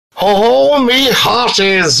Oh, me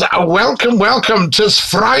hearties, welcome, welcome. 'Tis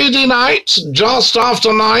Friday night, just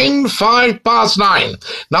after 9, 9:05.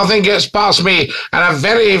 Nothing gets past me, and a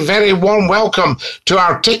very, very warm welcome to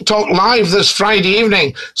our TikTok live this Friday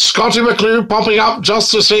evening. Scotty McClue popping up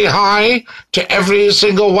just to say hi to every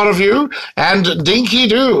single one of you, and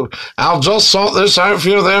Dinky-Doo. I'll just sort this out for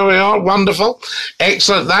you. There we are. Wonderful.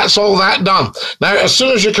 Excellent. That's all that done. Now, as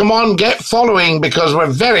soon as you come on, get following, because we're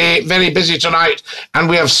very, very busy tonight, and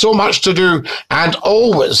we have so much to do, and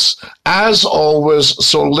always, as always,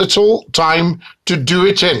 so little time to do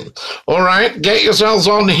it in. All right, get yourselves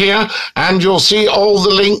on here, and you'll see all the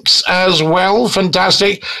links as well.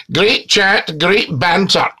 Fantastic. Great chat, great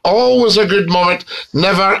banter. Always a good moment.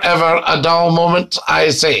 Never, ever a dull moment, I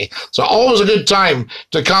say. So always a good time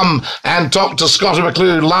to come and talk to Scotty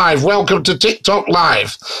McClue live. Welcome to TikTok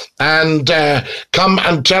Live. And come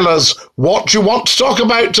and tell us what you want to talk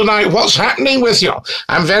about tonight. What's happening with you?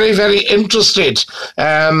 I'm very, very interested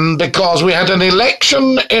because we had an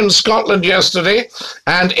election in Scotland yesterday,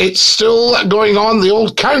 and it's still going on, the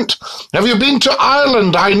old count. Have you been to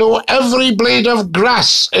Ireland? I know every blade of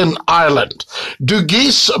grass in Ireland. Do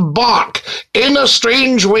geese bark in a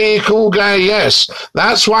strange way, cool guy? Yes.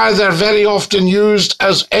 That's why they're very often used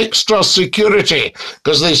as extra security,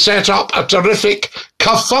 because they set up a terrific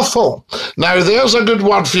kerfuffle. Now, there's a good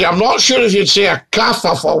word for you. I'm not sure if you'd say a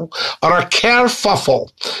kerfuffle or a kerfuffle,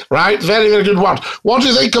 right? Very, very good word. What do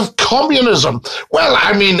you think of communism? Well,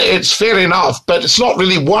 I mean, it's fair enough, but it's not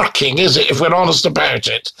really working, is it, if we're honest about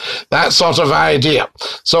it? That sort of idea.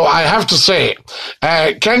 So I have to say,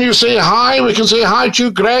 can you say hi? We can say hi to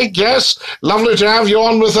you, Greg. Yes, lovely to have you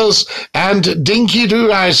on with us. And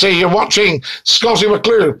Dinky-Doo, I say, you're watching Scotty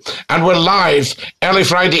McClue, and we're live early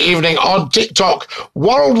Friday evening on TikTok,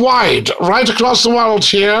 worldwide, right across the world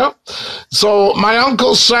here. So my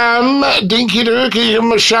Uncle Sam, Dinky-Doo, can you give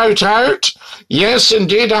him a shout out? Yes,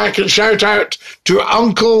 indeed, I can shout out to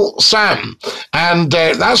Uncle Sam. And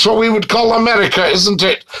that's what we would call America, isn't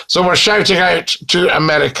it? So we're shouting out to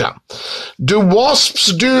America. Do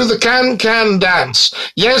wasps do the can-can dance?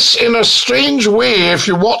 Yes, in a strange way, if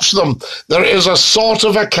you watch them, there is a sort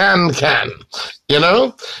of a can-can, you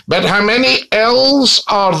know? But how many L's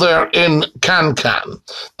are there in can-can?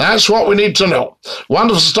 That's what we need to know.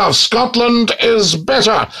 Wonderful stuff. Scotland is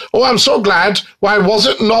better. Oh, I'm so glad. Why was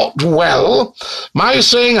it not well? My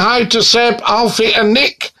saying hi to Seb, Alfie and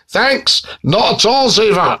Nick. Thanks. Not at all,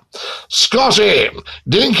 Saver. Scotty,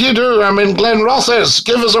 Dinky-Doo, I'm in Glenrothes.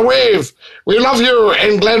 Give us a wave. We love you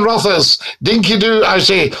in Glenrothes. Dinky-Doo, I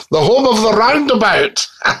say, the home of the roundabout.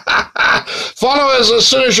 Follow us as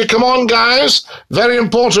soon as you come on, guys. Very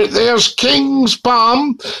important. There's King's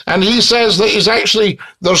Palm, and he says that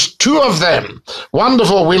there's two of them.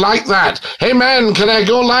 Wonderful. We like that. Hey, man, can I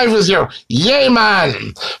go live with you? Yay,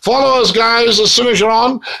 man. Follow us, guys, as soon as you're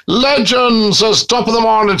on. Legends says top of the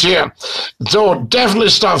morning here. So definitely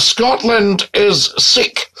stuff. Scotland is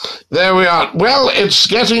sick. There we are. Well, it's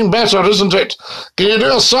getting better, isn't it? Can you do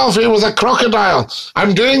a selfie with a crocodile?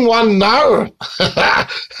 I'm doing one now.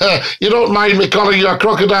 You don't mind me calling you a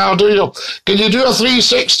crocodile, do you? Can you do a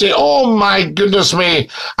 360? Oh, my goodness me.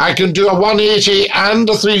 I can do a 180 and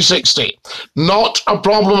a 360. Not a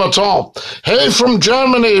problem at all. Hey, from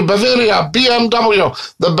Germany, Bavaria,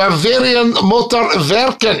 BMW, the Bavarian Motor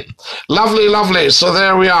Werken. Lovely, lovely. So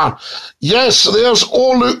there we are. Yes, there's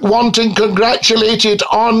Luke wanting congratulated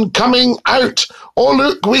on coming out. Oh,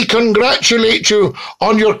 look, we congratulate you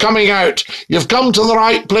on your coming out. You've come to the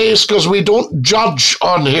right place, because we don't judge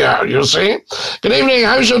on here, you see. Good evening.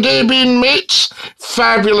 How's your day been, mates?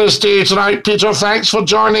 Fabulous day tonight, Peter. Thanks for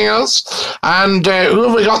joining us. And who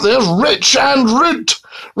have we got there? Rich and Rude.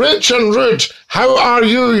 Rich and Rude, how are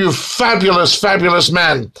you, you fabulous, fabulous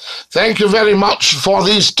man? Thank you very much for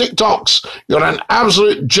these TikToks. You're an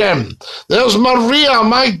absolute gem. There's Maria.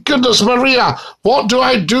 My goodness, Maria, what do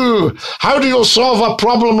I do? How do you solve a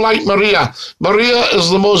problem like Maria? Maria is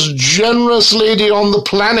the most generous lady on the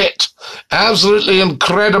planet. Absolutely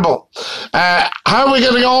incredible. How are we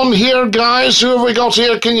getting on here, guys? Who have we got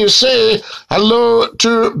here? Can you say hello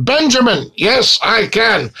to Benjamin? Yes, I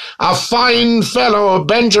can. A fine fellow,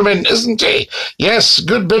 Benjamin, isn't he? Yes,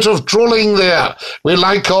 good bit of trolling there. We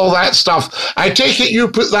like all that stuff. I take it you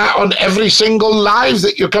put that on every single live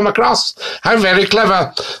that you come across. How very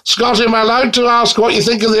clever. Scotty, am I allowed to ask what you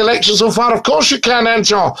think of the election so far? Of course you can,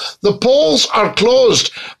 Anshaw. The polls are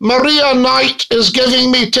closed. Maria Knight is giving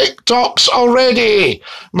me TikToks already.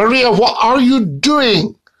 Maria, what are you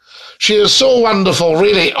doing? She is so wonderful,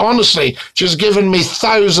 really. Honestly, she's given me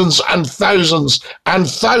thousands and thousands and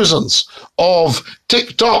thousands of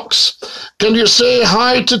TikToks. Can you say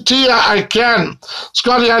hi to Tia? I can.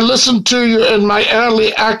 Scotty, I listened to you in my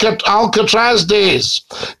early Alcatraz days.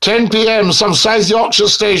 10 p.m., some South Yorkshire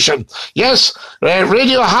station. Yes,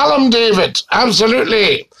 Radio Hallam, David.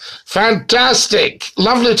 Absolutely. Fantastic.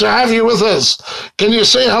 Lovely to have you with us. Can you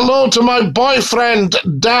say hello to my boyfriend,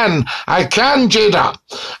 Dan? I can, Jada.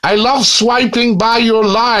 I love swiping by your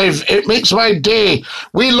live. It makes my day.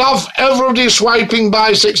 We love everybody swiping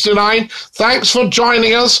by 69. Thanks for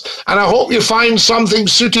joining us, and I hope you find something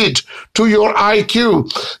suited to your IQ.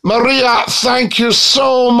 Maria, thank you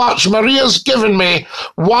so much. Maria's given me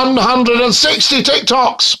 160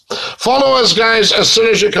 TikToks. Follow us, guys, as soon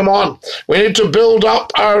as you come on. We need to build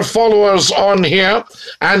up our followers on here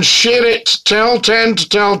and share it. Tell 10 to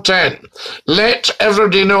tell 10. Let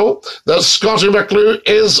everybody know that Scotty McClue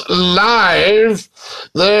is live.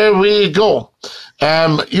 There we go.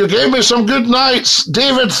 You gave me some good nights.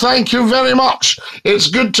 David, thank you very much. It's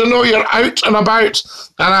good to know you're out and about,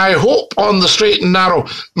 and I hope on the straight and narrow.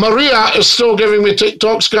 Maria is still giving me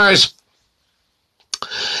TikToks, guys.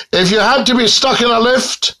 If you had to be stuck in a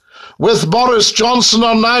lift with Boris Johnson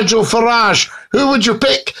or Nigel Farage, who would you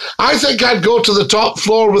pick? I think I'd go to the top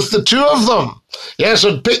floor with the two of them. Yes,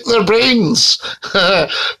 I'd pick their brains.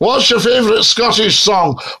 What's your favourite Scottish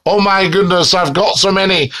song? Oh my goodness, I've got so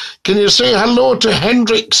many. Can you say hello to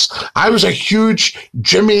Hendrix? I was a huge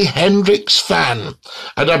Jimi Hendrix fan.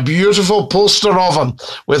 I had a beautiful poster of him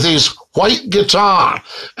with his white guitar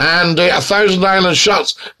and a Thousand Island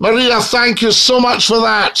Shuts. Maria, thank you so much for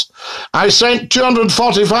that. I sent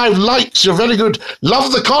 245 likes. You're very good.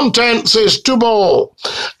 Love the content, says Tubo.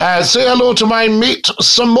 Say hello to my mate,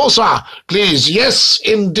 Samosa, please. Yes,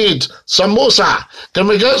 indeed. Samosa. Can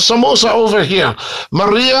we get Samosa over here?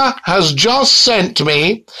 Maria has just sent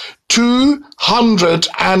me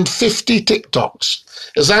 250 TikToks.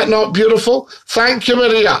 Is that not beautiful? Thank you,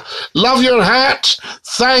 Maria. Love your hat.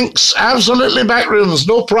 Thanks. Absolutely, Backrooms.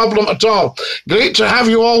 No problem at all. Great to have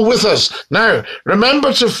you all with us. Now,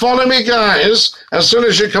 remember to follow me, guys, as soon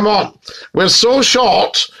as you come on. We're so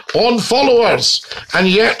short on followers, and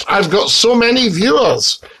yet I've got so many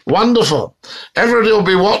viewers. Wonderful. Everybody will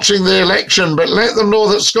be watching the election, but let them know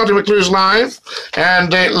that Scotty McClue's live,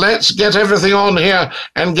 and let's get everything on here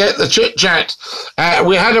and get the chit-chat.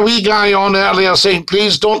 We had a wee guy on earlier saying,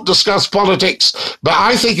 please don't discuss politics, but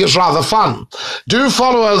I think it's rather fun. Do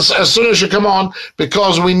follow us as soon as you come on,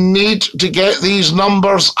 because we need to get these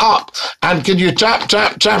numbers up. And can you tap,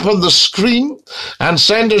 tap, tap on the screen and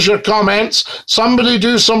send us your comments? Somebody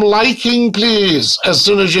do some liking, please, as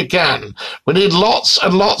soon as you can. We need lots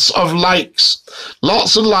and lots of likes.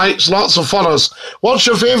 Lots and likes, lots of follows. What's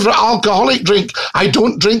your favourite alcoholic drink? I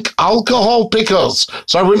don't drink alcohol, pickers,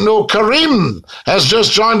 so I wouldn't know. Kareem has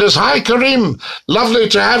just joined us. Hi, Kareem. Lovely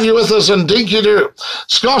to have you with us, and Dinky-Doo.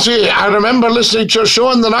 Scotty, I remember listening to your show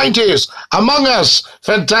in the 90s. Among Us.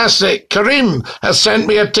 Fantastic. Kareem has sent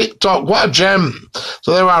me a TikTok. What a gem.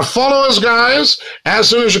 So there are followers, guys, as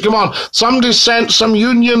soon as you come on. Somebody sent some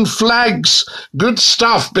Union flags. Good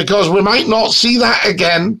stuff, because we might not see that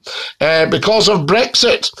again because of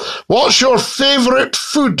Brexit. What's your favourite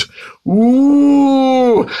food?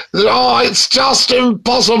 Ooh, oh, it's just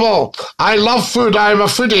impossible. I love food. I'm a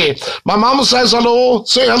foodie. My mum says hello.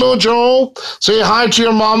 Say hello, Joe. Say hi to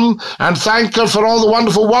your mum and thank her for all the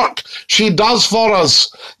wonderful work she does for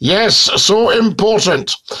us. Yes, so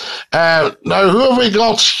important. Now, who have we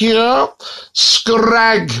got here?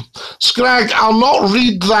 Scrag. Scrag, I'll not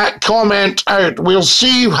read that comment out. We'll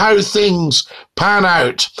see how things pan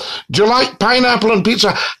out. Do you like pineapple on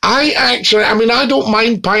pizza? I don't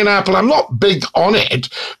mind pineapple. I'm not big on it,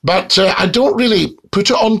 but I don't really put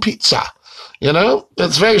it on pizza. You know,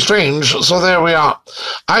 it's very strange. So there we are.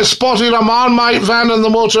 I spotted a Marmite van in the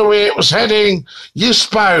motorway. It was heading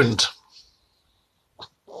eastbound.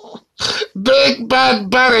 Big Bad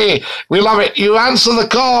Barry, we love it. You answer the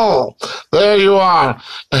call. There you are.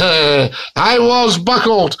 I was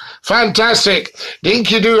buckled. Fantastic.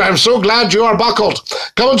 Dinky-Doo, I'm so glad you are buckled.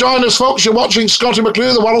 Come and join us, folks. You're watching Scotty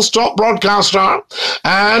McClue, the world's top broadcaster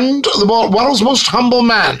and the world's most humble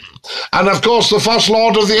man. And, of course, the First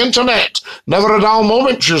Lord of the Internet. Never a dull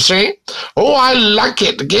moment, you see. Oh, I like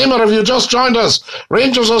it. Gamer, have you just joined us?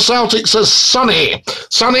 Rangers or Celtic, says Sonny.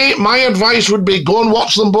 Sonny, my advice would be go and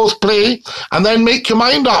watch them both play and then make your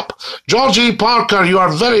mind up. George E. Parker, you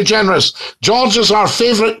are very generous. George is our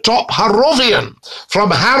favourite top Harrovian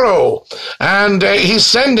from Harrow. And he's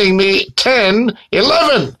sending me 10,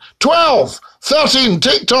 11, 12, 13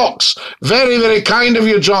 TikToks. Very, very kind of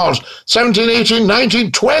you, George. 17, 18,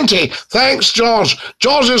 19, 20. Thanks, George.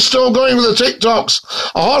 George is still going with the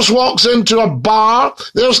TikToks. A horse walks into a bar.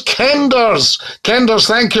 There's Kenders. Kenders,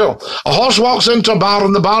 thank you. A horse walks into a bar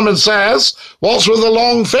and the barman says, "What's with the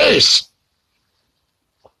long face?"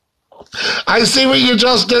 I see what you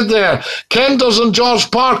just did there. Kenders and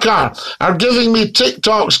George Parker are giving me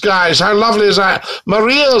TikToks, guys. How lovely is that?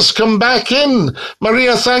 Maria's come back in.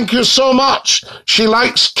 Maria, thank you so much. She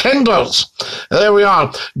likes Kenders. There we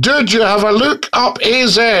are. Dude, you have a look up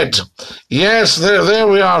AZ. Yes, there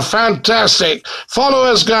we are. Fantastic. Follow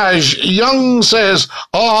us, guys. Young says,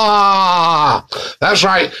 "Ah." That's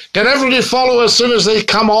right. Can everybody follow as soon as they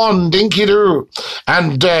come on, Dinky-Doo?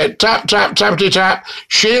 And tap, tap, tappity tap,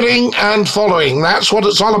 sharing and following. That's what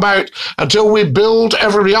it's all about until we build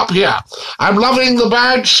everybody up here. I'm loving the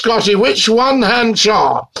badge, Scotty. Which one,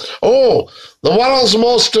 Hanshaw? Oh, the world's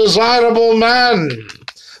most desirable man.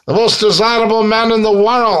 The most desirable man in the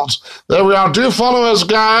world. There we are. Do follow us,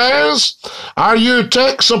 guys. Are you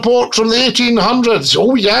tech support from the 1800s?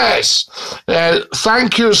 Oh, yes.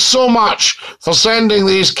 Thank you so much for sending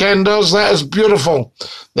these Kenders. That is beautiful.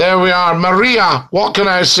 There we are. Maria, what can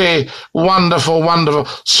I say? Wonderful, wonderful.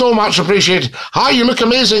 So much appreciated. Hi, you look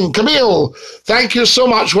amazing. Camille, thank you so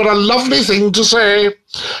much. What a lovely thing to say.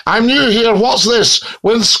 I'm new here. What's this?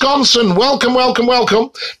 Wisconsin. Welcome, welcome, welcome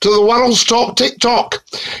to the world's top TikTok.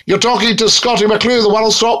 You're talking to Scotty McClue, the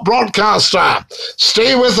world's top broadcaster.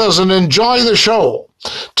 Stay with us and enjoy the show.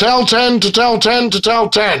 Tell 10 to tell 10 to tell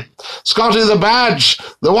 10. Scotty the badge,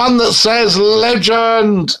 the one that says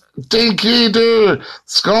legend. Dinky-Doo,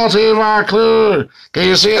 Scotty McClue. Can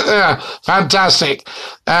you see it there? Fantastic.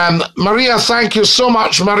 Maria, thank you so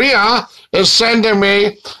much. Maria is sending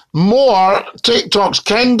me more TikToks.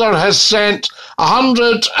 Kender has sent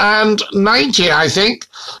 190, I think.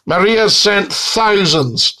 Maria's sent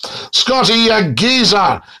thousands. Scotty, you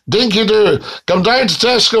geezer. Dinky-Doo, come down to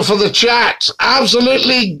Tesco for the chat.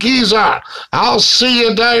 Absolutely geezer. I'll see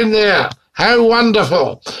you down there. How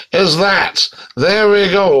wonderful is that? There we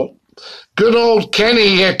go. Good old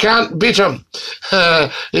Kenny, you can't beat him.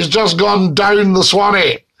 He's just gone down the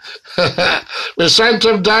Swanee. We sent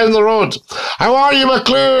him down the road. How are you,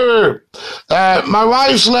 McClure? My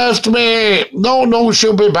wife's left me. No,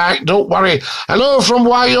 she'll be back. Don't worry. Hello from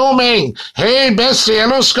Wyoming. Hey, Bessie.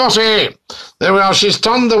 Hello, Scotty. There we are. She's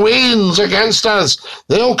turned the Waynes against us.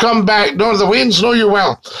 They'll come back. No, the Waynes know you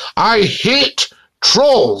well. I hate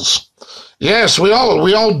trolls. Yes, we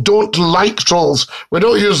all don't like trolls. We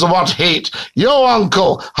don't use the word hate. Yo,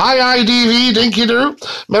 Uncle. Hi, IDV, Dinky-Doo.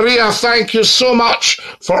 Maria, thank you so much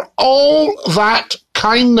for all that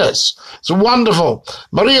kindness. It's wonderful.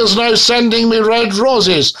 Maria's now sending me red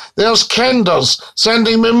roses. There's Kenders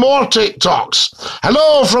sending me more TikToks.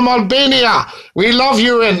 Hello from Albania. We love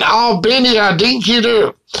you in Albania,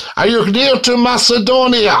 Dinky-Doo. Are you near to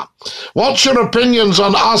Macedonia? What's your opinions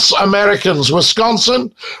on us Americans?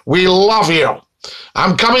 Wisconsin, we love you.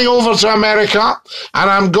 I'm coming over to America and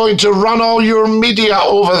I'm going to run all your media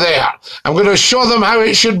over there. I'm going to show them how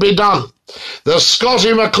it should be done. The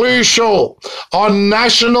Scotty McClue Show on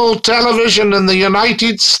national television in the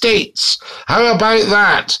United States. How about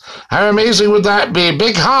that? How amazing would that be?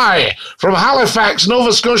 Big hi from Halifax,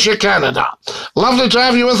 Nova Scotia, Canada. Lovely to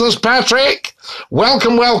have you with us, Patrick.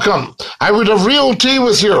 Welcome, welcome. I would have real tea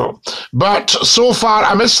with you, but so far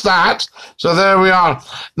I missed that. So there we are.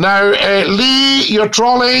 Now, Lee, you're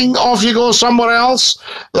trolling. Off you go somewhere else.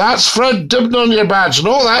 That's Fred Dibner on your badge.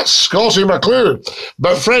 No, that's Scotty McClue.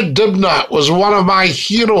 But Fred Dibner was one of my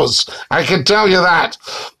heroes. I can tell you that.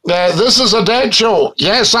 This is a dead show.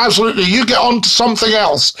 Yes, absolutely. You get on to something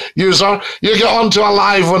else, user. You get on to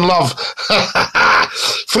Alive When Love.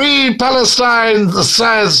 Free Palestine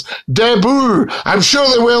says debut. I'm sure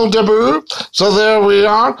they will debut. So there we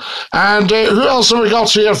are. And who else have we got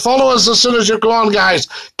here? Follow us as soon as you go on, guys.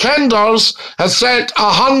 Kenders has sent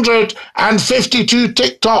 152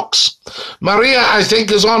 TikToks. Maria, I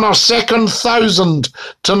think, is on her second 1,000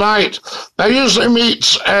 tonight. I usually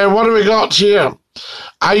meet, what do we got here?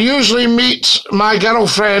 I usually meet my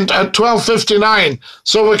girlfriend at 12:59,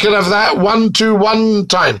 so we can have that 1-to-1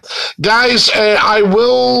 time. Guys, I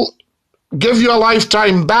will give you a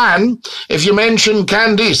lifetime ban if you mention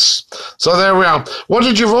Candice. So there we are. What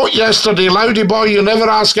did you vote yesterday? Loudy boy, you never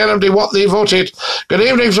ask anybody what they voted. Good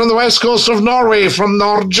evening from the west coast of Norway, from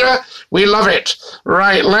Norge. We love it.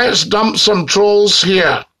 Right, let's dump some trolls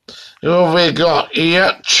here. Who have we got?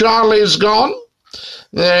 Yeah, Charlie's gone.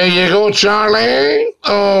 There you go, Charlie.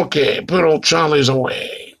 Okay, put old Charlie's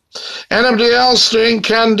away. Anybody else doing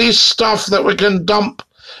Candice stuff that we can dump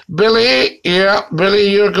Billy, yeah,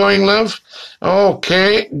 Billy, you're going, love.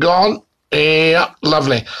 Okay, gone. Yeah,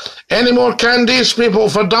 lovely. Any more candies, people,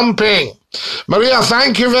 for dumping? Maria,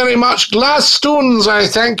 thank you very much. Glass stones, I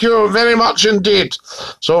thank you very much indeed.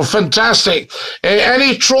 So fantastic.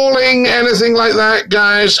 Any trolling, anything like that,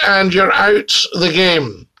 guys, and you're out the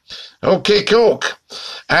game. Okay, Coke.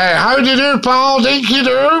 How do you do, pal?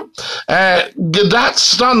 Dinky-Doo. Gadat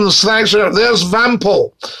Stuns, thanks. There's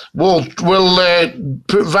Vampel. We'll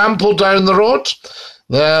put Vampel down the road.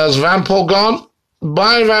 There's Vampel gone.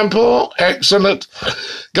 Bye, Vampel. Excellent.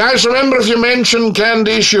 Guys, remember, if you mention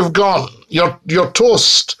Candice, you've gone. You're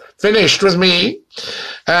toast. Finished with me.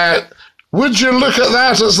 Would you look at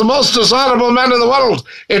that as the most desirable man in the world?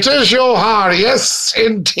 It is Johar. Yes,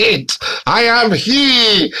 indeed. I am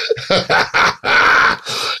he.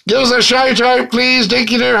 Give us a shout out, please.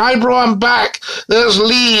 Dinky-Doo. Hi, bro, I'm back. There's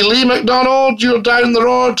Lee. Lee McDonald, you're down the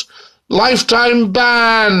road. Lifetime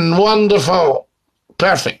ban. Wonderful.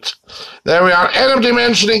 Perfect. There we are. Anybody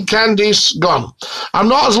mentioning Candice? Gone. I'm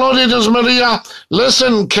not as loaded as Maria.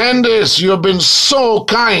 Listen, Candice, you've been so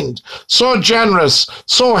kind, so generous,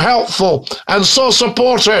 so helpful, and so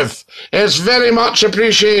supportive. It's very much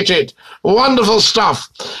appreciated. Wonderful stuff.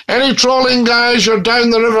 Any trolling, guys? You're down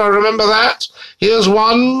the river. Remember that? Here's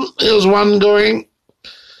one. Here's one going.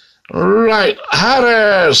 Right.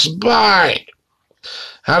 Harris. Bye.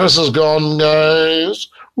 Harris is gone, guys.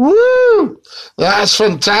 Woo! That's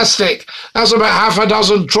fantastic. That's about half a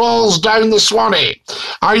dozen trolls down the Swanee.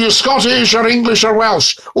 Are you Scottish or English or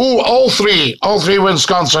Welsh? Oh, all three. All three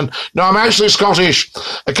Wisconsin. No, I'm actually Scottish.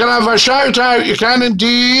 Can I have a shout out? You can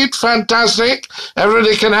indeed. Fantastic.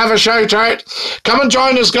 Everybody can have a shout out. Come and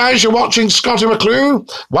join us, guys. You're watching Scottie McClue,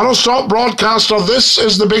 one-stop broadcaster. This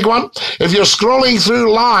is the big one. If you're scrolling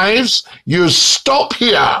through lives, you stop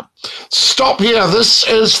here. Stop here. This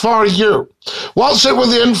is for you. What's it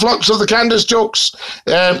with the influx of the Candice jokes?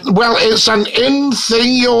 Well, it's an in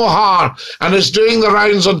thing, Johar, and it's doing the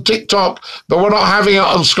rounds on TikTok, but we're not having it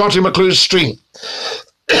on Scottie McClue's stream.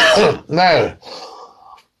 Now,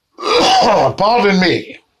 pardon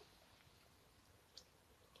me.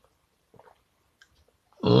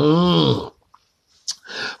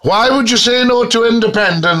 Why would you say no to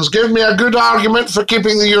independence? Give me a good argument for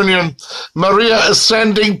keeping the union. Maria is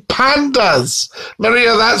sending pandas.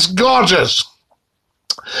 Maria, that's gorgeous.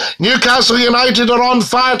 Newcastle United are on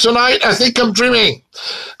fire tonight. I think I'm dreaming.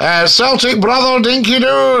 Celtic brother,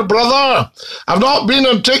 Dinky-Doo, brother. I've not been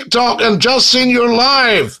on TikTok and just seen you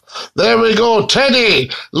live. There we go. Teddy,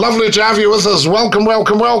 lovely to have you with us. Welcome,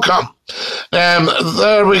 welcome, welcome.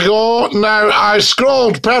 There we go. Now, I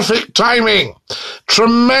scrolled. Perfect timing.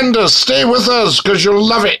 Tremendous. Stay with us because you'll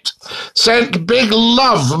love it. Sent big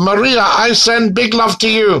love. Maria, I send big love to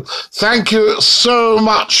you. Thank you so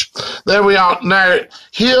much. There we are. Now,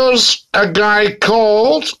 here's a guy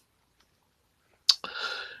called...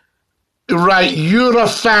 Right, you're a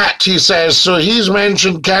fat, he says. So he's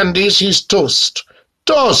mentioned Candice. He's toast.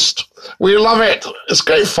 Toast. We love it. It's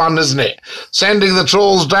great fun, isn't it? Sending the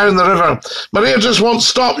trolls down the river. Maria just won't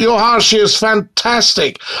stop. Johar, she is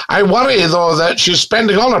fantastic. I worry, though, that she's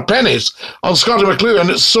spending all her pennies on Scottie McClue, and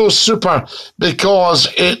it's so super because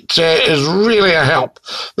it is really a help.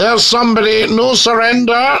 There's somebody, no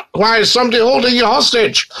surrender. Why, is somebody holding you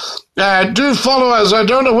hostage? Do follow us. I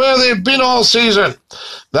don't know where they've been all season.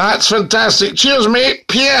 That's fantastic. Cheers, mate.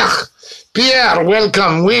 Pierre,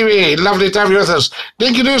 welcome. Wee. Lovely to have you with us.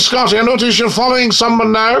 Dinky-Doo, Scotty, I notice you're following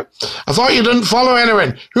someone now. I thought you didn't follow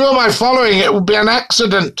anyone. Who am I following? It will be an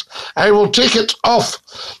accident. I will take it off.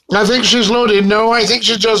 I think she's loaded. No, I think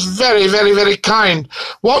she's just very, very, very kind.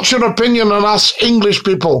 What's your opinion on us English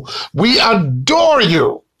people? We adore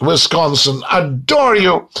you. Wisconsin, adore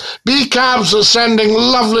you. B-Cabs is sending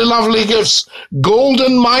lovely, lovely gifts.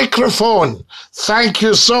 Golden microphone. Thank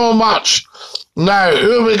you so much. Now,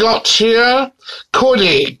 who have we got here?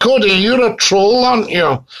 Cody. Cody, you're a troll, aren't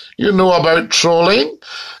you? You know about trolling.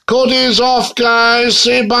 Cody's off, guys.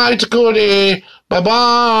 Say bye to Cody.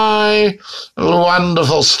 Bye-bye.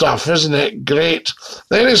 Wonderful stuff, isn't it? Great.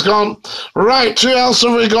 There he's gone. Right, who else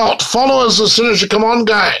have we got? Follow us as soon as you come on,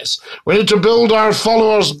 guys. We need to build our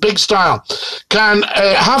followers big style. Can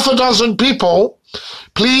half a dozen people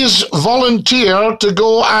please volunteer to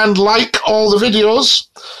go and like all the videos?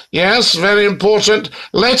 Yes, very important.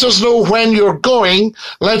 Let us know when you're going.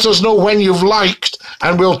 Let us know when you've liked,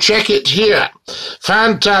 and we'll check it here.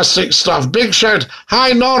 Fantastic stuff. Big shout.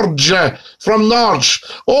 Hi, Norge from Norge.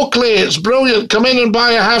 Oakley, it's brilliant. Come in and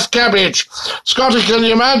buy a half cabbage. Scotty, can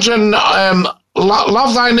you imagine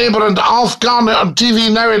love thy neighbour and Alf Garnett on TV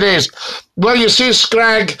nowadays. Well, you see,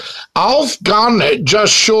 Scrag, Alf Garnett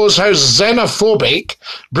just shows how xenophobic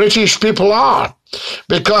British people are.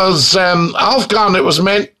 Because Alf Garnett was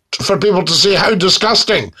meant for people to say how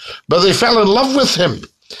disgusting, but they fell in love with him.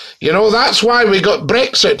 You know, that's why we got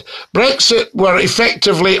Brexit. Brexit were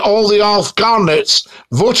effectively all the Alf Garnets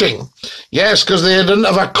voting. Yes, because they didn't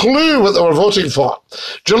have a clue what they were voting for.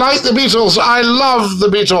 Do you like the Beatles? I love the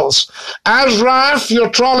Beatles. Ashraf, you're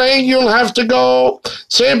trolling. You'll have to go.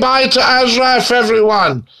 Say bye to Ashraf,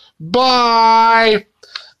 everyone. Bye.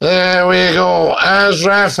 There we go.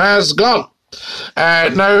 Ashraf has gone.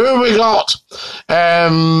 Now, who we got?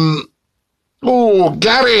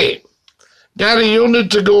 Gary. Gary, you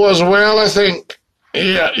need to go as well, I think.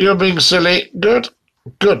 Yeah, you're being silly. Good.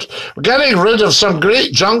 Good. We're getting rid of some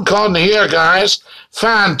great junk on here, guys.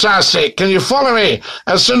 Fantastic. Can you follow me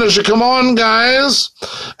as soon as you come on, guys?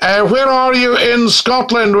 Where are you in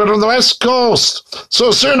Scotland? We're on the west coast. So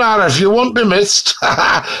soon, Arif, you won't be missed.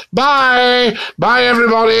 Bye. Bye,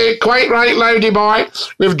 everybody. Quite right, Loudy boy.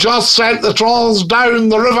 We've just sent the trolls down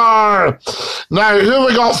the river. Now, who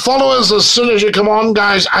we got? Follow us as soon as you come on,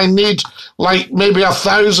 guys. I need, like, maybe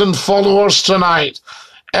 1,000 followers tonight.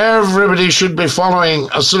 Everybody should be following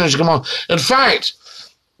as soon as you come on. In fact,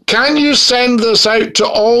 can you send this out to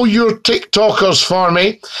all your TikTokers for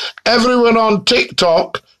me? Everyone on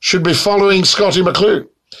TikTok should be following Scotty McClue.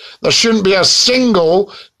 There shouldn't be a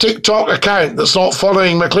single TikTok account that's not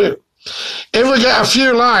following McClue. If we get a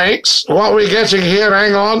few likes, what are we getting here?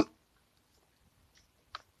 Hang on.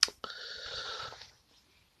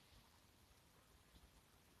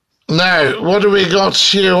 Now, what do we got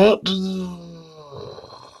here? What?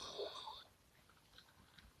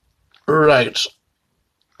 Right.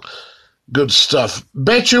 Good stuff.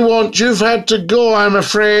 Bet you won't. You've had to go, I'm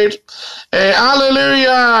afraid.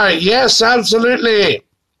 Hallelujah. Yes, absolutely.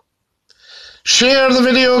 Share the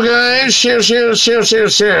video, guys.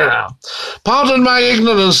 Share. Pardon my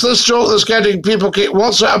ignorance. This joke that's getting people kicked.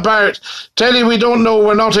 What's it about? Tell you we don't know.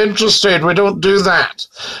 We're not interested. We don't do that.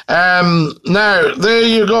 Now, there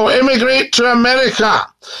you go. Immigrate to America.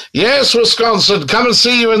 Yes, Wisconsin. Come and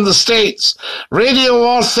see you in the States. Radio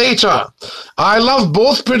or theatre. I love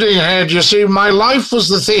both, Puddinghead. You see, my life was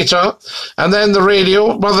the theatre, and then the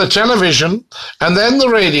radio, well, the television, and then the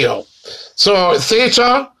radio. So,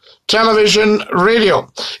 theatre, television, radio.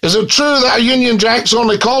 Is it true that a Union Jack's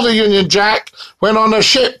only called a Union Jack when on a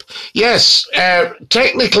ship? Yes,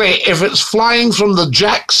 technically, if it's flying from the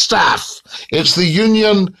Jack staff, it's the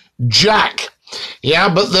Union Jack. Yeah,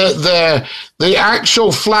 but the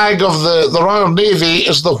actual flag of the Royal Navy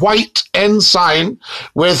is the white ensign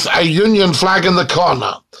with a Union flag in the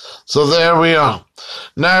corner. So there we are.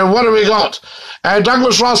 Now, what do we got?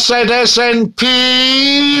 Douglas Ross said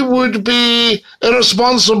SNP would be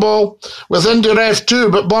irresponsible with IndyRef too,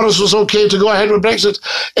 but Boris was okay to go ahead with Brexit.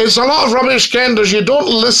 It's a lot of rubbish, Kenders. You don't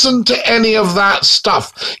listen to any of that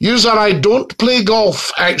stuff. User, I don't play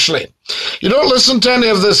golf, actually. You don't listen to any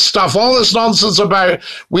of this stuff. All this nonsense about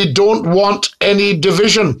we don't want any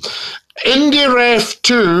division. IndyRef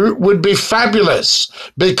 2 would be fabulous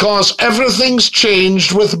because everything's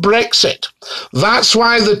changed with Brexit. That's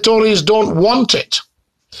why the Tories don't want it.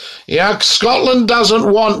 Yeah, Scotland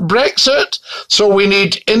doesn't want Brexit, so we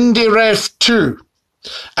need IndyRef 2.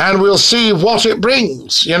 And we'll see what it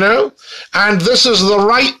brings, you know. And this is the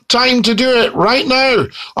right time to do it, right now.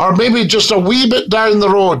 Or maybe just a wee bit down the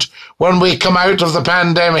road when we come out of the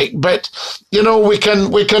pandemic. But, you know, we can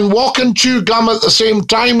walk and chew gum at the same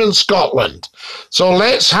time in Scotland. So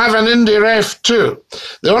let's have an IndyRef too.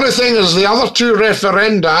 The only thing is the other two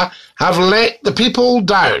referenda have let the people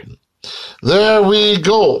down. There we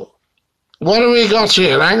go. What do we got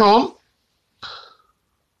here? Hang on.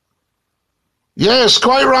 Yes,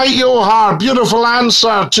 quite right, Johar. Beautiful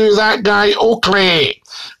answer to that guy, Oakley.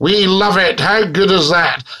 We love it. How good is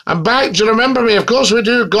that? I'm back. Do you remember me? Of course we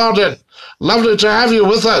do, Gordon. Lovely to have you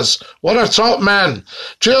with us. What a top man.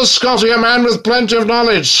 Cheers, Scotty, a man with plenty of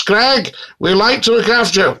knowledge. Scrag, we like to look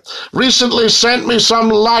after you. Recently sent me some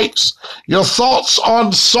likes. Your thoughts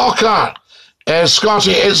on soccer?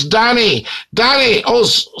 Scotty, it's Danny. Danny, oh,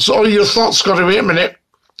 sorry, your thoughts, Scotty, wait a minute.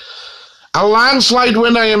 A landslide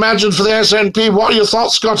win, I imagine, for the SNP. What are your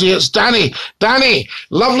thoughts, Scotty? It's Danny. Danny,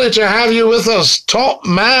 lovely to have you with us. Top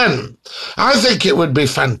man. I think it would be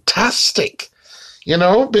fantastic, you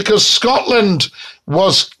know, because Scotland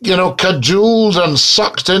was, you know, cajoled and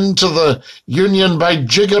sucked into the Union by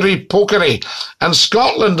jiggery-pokery. And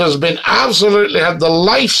Scotland has been absolutely had the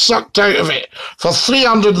life sucked out of it for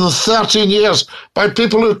 313 years by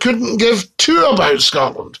people who couldn't give two about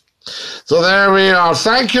Scotland. So there we are.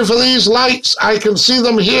 Thank you for these likes. I can see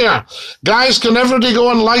them here. Guys, can everybody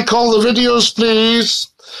go and like all the videos, please?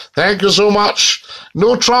 Thank you so much.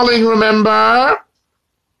 No trolling, remember.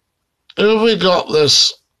 Who have we got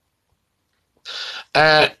this?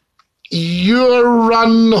 You're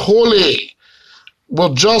unholy.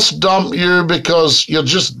 We'll just dump you because you're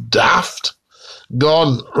just daft.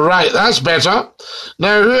 Gone. Right, that's better.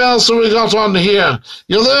 Now, who else have we got on here?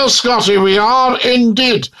 You're there, Scotty. We are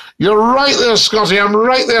indeed. You're right there, Scotty. I'm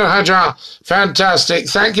right there, Hajar. Fantastic.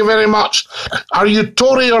 Thank you very much. Are you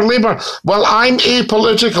Tory or Labour? Well, I'm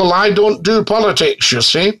apolitical. I don't do politics, you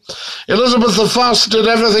see. Elizabeth I did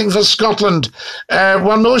everything for Scotland.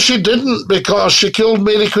 Well, no, she didn't, because she killed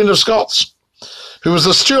Mary Queen of Scots, who was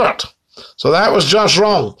a Stuart. So that was just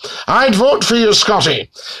wrong. I'd vote for you, Scotty.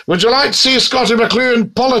 Would you like to see Scotty McClue in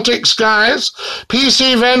politics, guys?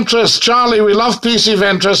 PC Ventris. Charlie, we love PC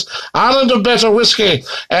Ventris. Ireland have better whiskey.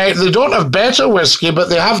 They don't have better whiskey, but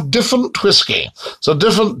they have different whiskey. So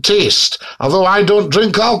different taste. Although I don't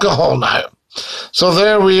drink alcohol now. So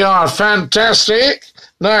there we are. Fantastic.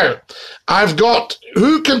 Now, I've got...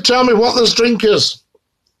 Who can tell me what this drink is?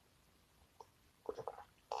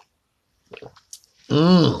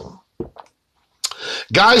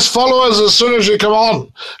 Guys, follow us as soon as you come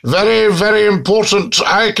on. Very, very important,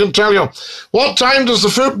 I can tell you. What time does the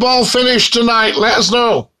football finish tonight? Let us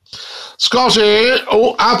know. Scotty,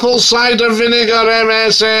 apple cider vinegar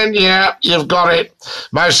MSN. Yeah, you've got it.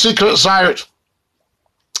 My secret's out.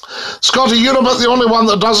 Scotty, you're about the only one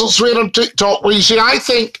that doesn't swear on TikTok. Well, you see, I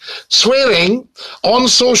think swearing on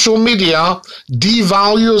social media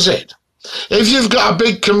devalues it. If you've got a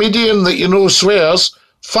big comedian that you know swears,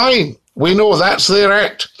 fine. We know that's their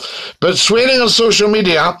act. But swearing on social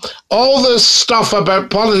media, all this stuff about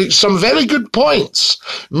politics, some very good points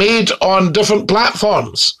made on different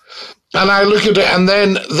platforms. And I look at it and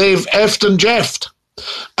then they've effed and jeffed.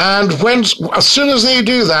 And as soon as they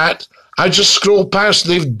do that, I just scroll past.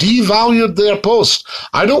 They've devalued their post.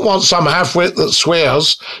 I don't want some halfwit that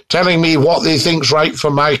swears telling me what they think's right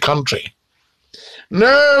for my country.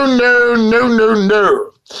 No, no, no, no,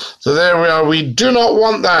 no. So there we are. We do not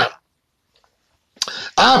want that.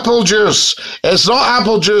 Apple juice. It's not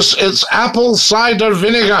apple juice, it's apple cider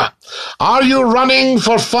vinegar. Are you running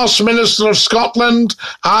for First Minister of Scotland?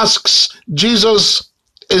 Asks Jesus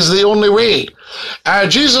is the only way.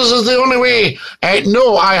 Jesus is the only way.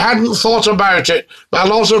 No, I hadn't thought about it, but a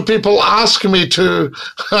lot of people ask me to.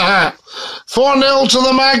 4-0 to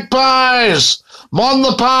the Magpies. Mon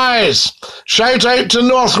the Pies. Shout out to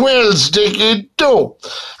North Wales, Dinky-Doo.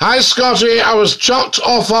 Hi, Scotty. I was chucked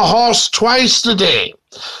off a horse twice today,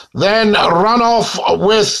 then run off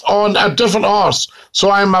with on a different horse.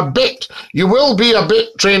 So I'm a bit, you will be a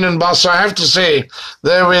bit training bus, I have to say.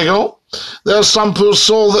 There we go. There's some poor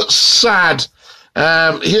soul that's sad.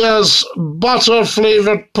 Here's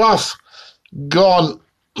butter-flavoured puff. Gone.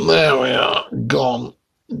 There we are. Gone.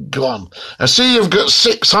 Gone. I see you've got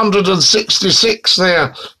 666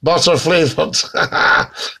 there, butter flavoured.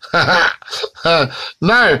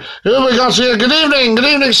 Now, who have we got here? Good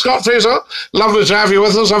evening, Scott Fraser. Lovely to have you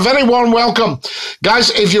with us. A very warm welcome. Guys,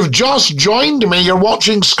 if you've just joined me, you're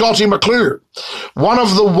watching Scotty McClue, one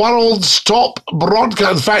of the world's top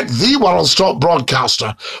broadcasters, in fact, the world's top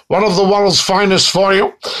broadcaster, one of the world's finest for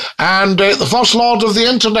you, and the First Lord of the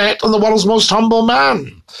Internet and the world's most humble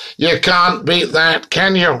man. You can't beat that,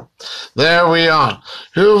 can you? There we are.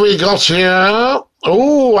 Who have we got here?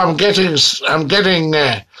 Oh, I'm getting spammed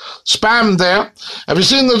there. Have you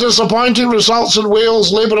seen the disappointing results in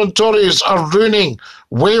Wales? Labour and Tories are ruining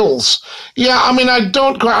Wales. Yeah, I mean, I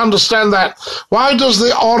don't quite understand that. Why does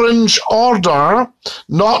the Orange Order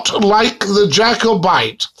not like the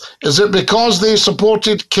Jacobite? Is it because they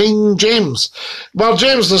supported King James? Well,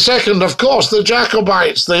 James II, of course, the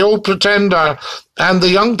Jacobites, the old pretender and the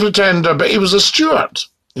young pretender, but he was a Stuart,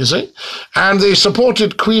 you see, and they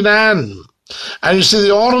supported Queen Anne. And you see,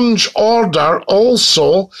 the Orange Order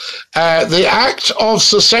also, the Act of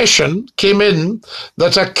Secession came in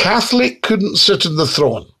that a Catholic couldn't sit in the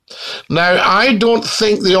throne. Now, I don't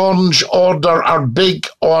think the Orange Order are big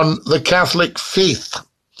on the Catholic faith.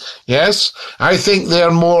 Yes, I think they're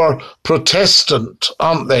more Protestant,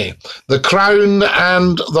 aren't they? The crown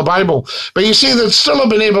and the Bible. But you see, they'd still have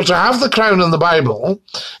been able to have the crown and the Bible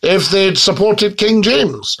if they'd supported King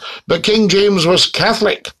James. But King James was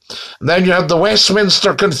Catholic. And then you had the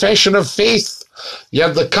Westminster Confession of Faith. You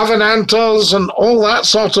had the Covenanters and all that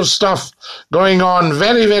sort of stuff going on.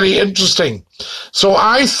 Very, very interesting. So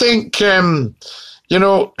I think... you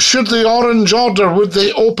know, should the Orange Order, would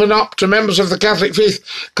they open up to members of the Catholic faith?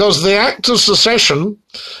 Because the Act of Secession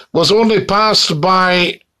was only passed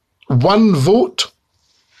by one vote.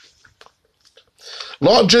 A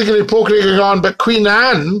lot of jiggery-pokery going on, but Queen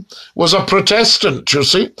Anne was a Protestant, you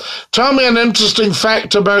see. Tell me an interesting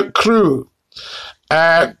fact about Crewe.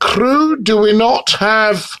 Crewe, do we not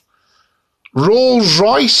have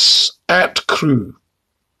Rolls-Royce at Crewe?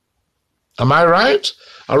 Am I right?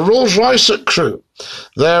 A Rolls-Royce at Crewe.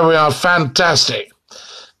 There we are, fantastic.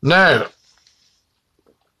 Now,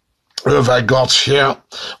 who have I got here?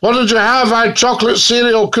 What did you have? I had chocolate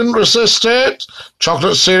cereal, couldn't resist it.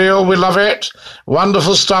 Chocolate cereal, we love it.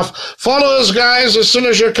 Wonderful stuff. Follow us, guys, as soon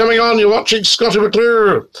as you're coming on. You're watching Scotty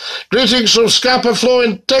McClure. Greetings from Scapa Flow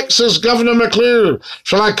in Texas, Governor McClure.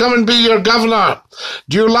 Shall I come and be your governor?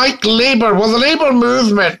 Do you like Labour? Well, the Labour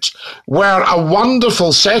movement were a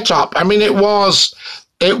wonderful setup. I mean, it was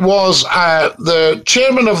the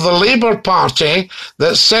chairman of the Labour Party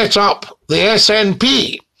that set up the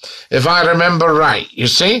SNP, if I remember right, you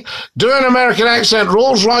see. Do an American accent.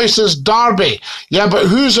 Rolls-Royce is Derby. Yeah, but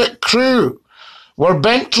who's at Crewe? We're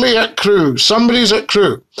Bentley at Crewe. Somebody's at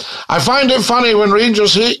Crewe. I find it funny when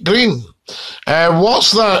Rangers hate green.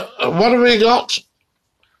 What have we got?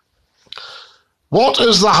 What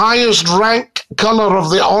is the highest rank colour of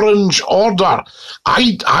the Orange Order?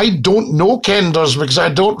 I don't know, Kenders, because I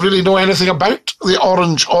don't really know anything about the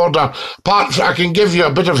Orange Order. Apart from I can give you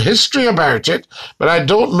a bit of history about it, but I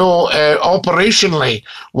don't know operationally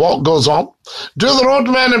what goes on. Do the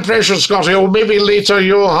roadman impression, Scotty, or maybe later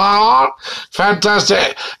you are.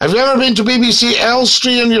 Fantastic. Have you ever been to BBC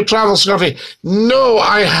Elstree in your travel, Scotty? No,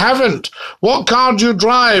 I haven't. What car do you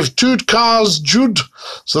drive? Two cars, Jude.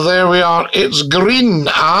 So there we are. It's green.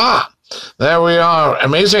 Ah, there we are.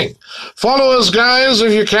 Amazing. Follow us, guys,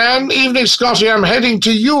 if you can. Evening, Scotty. I'm heading to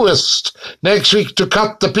Uist next week to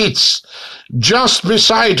cut the peats, just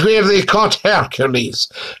beside where they caught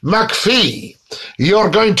Hercules. McPhee, you're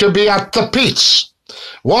going to be at the peats.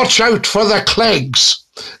 Watch out for the Cleggs.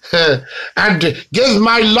 And give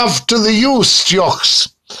my love to the Uist,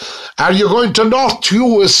 yokes. Are you going to North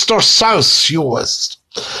Uist or South Uist?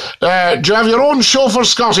 Do you have your own chauffeur,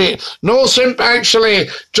 Scotty? No, Simp, actually,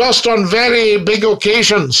 just on very big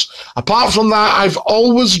occasions. Apart from that, I've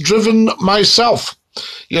always driven myself.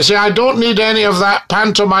 You see, I don't need any of that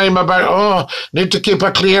pantomime about, need to keep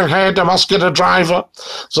a clear head, I must get a driver.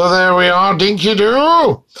 So there we are,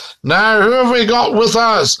 Dinky-Doo. Now, who have we got with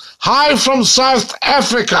us? Hi from South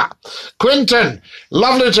Africa. Quinton,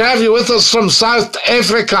 lovely to have you with us from South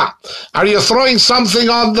Africa. Are you throwing something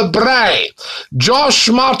on the braai? Josh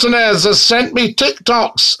Martinez has sent me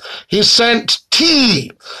TikToks. He sent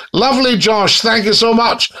tea. Lovely, Josh. Thank you so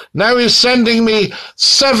much. Now he's sending me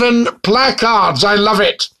 7 placards. I love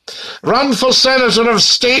it. Run for senator of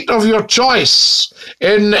state of your choice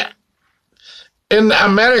in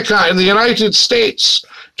America, in the United States.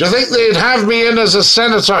 Do you think they'd have me in as a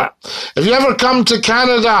senator? Have you ever come to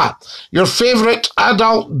Canada? Your favourite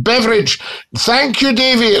adult beverage? Thank you,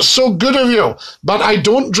 Davy. It's so good of you. But I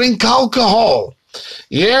don't drink alcohol.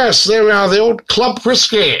 Yes, there we are, the old club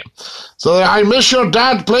whiskey. So I miss your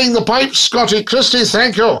dad playing the pipes, Scotty Christie.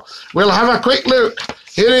 Thank you. We'll have a quick look.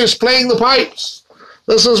 Here he is playing the pipes.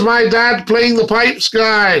 This is my dad playing the pipes,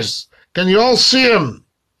 guys. Can you all see him?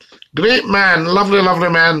 Great man, lovely, lovely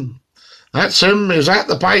man. That's him, he's at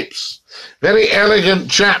the pipes. Very elegant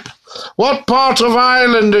chap. What part of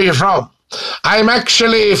Ireland are you from? I'm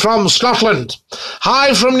actually from Scotland.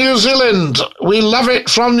 Hi from New Zealand. We love it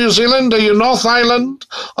from New Zealand. Are you North Island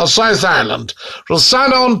or South Island? From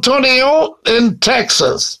San Antonio in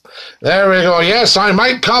Texas. There we go. Yes, I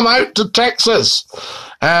might come out to Texas.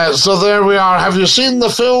 So there we are. Have you seen the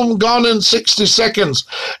film Gone in 60 Seconds?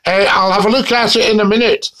 I'll have a look at it in a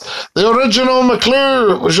minute. The original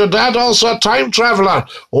McClure. Was your dad also a time traveller?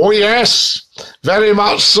 Oh, yes. Very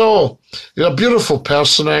much so. You're a beautiful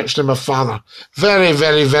person, actually, my father. Very,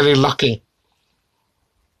 very, very lucky.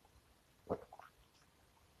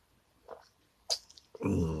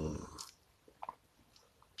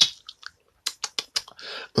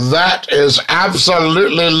 That is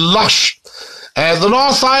absolutely lush. The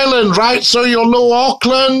North Island, right? So you'll know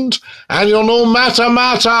Auckland and you'll know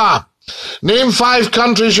Matamata. Name 5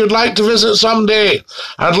 countries you'd like to visit someday.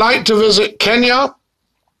 I'd like to visit Kenya.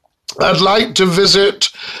 I'd like to visit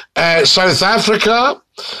South Africa.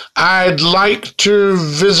 I'd like to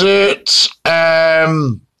visit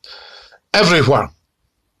everywhere.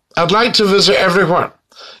 I'd like to visit everywhere.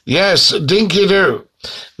 Yes, Dinky-Doo.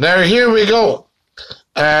 Now, here we go.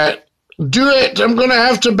 Do it. I'm going to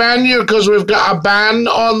have to ban you because we've got a ban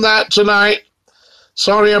on that tonight.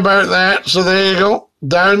 Sorry about that. So there you go.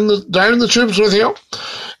 Down the tubes with you.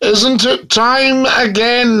 Isn't it time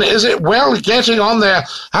again? Is it well getting on there?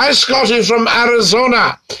 Hi, Scotty from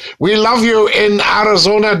Arizona. We love you in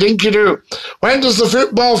Arizona, Dinky-Doo. When does the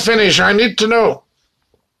football finish? I need to know.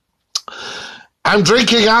 I'm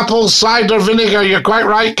drinking apple cider vinegar. You're quite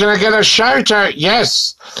right. Can I get a shout out?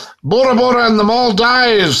 Yes. Bora Bora and the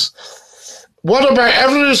Maldives. What about,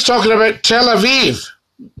 everyone's talking about Tel Aviv.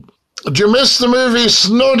 Do you miss the movie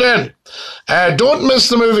Snowden? Don't miss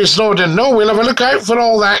the movie Snowden. No, we'll have a look out for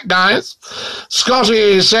all that, guys.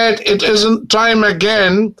 Scotty said, it isn't time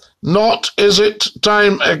again. Not is it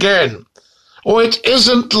time again. Oh, it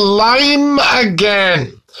isn't lime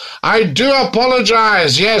again. I do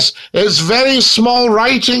apologize. Yes, it's very small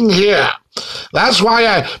writing here. That's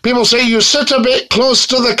why people say you sit a bit close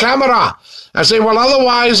to the camera. I say, well,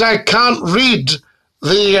 otherwise I can't read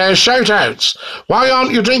the shout-outs. Why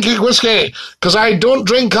aren't you drinking whiskey? Because I don't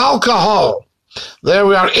drink alcohol. There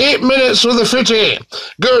we are, 8 minutes with the footy.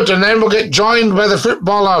 Good, and then we'll get joined by the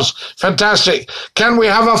footballers. Fantastic. Can we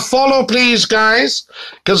have a follow, please, guys?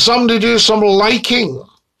 Can somebody do some liking?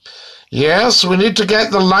 Yes, we need to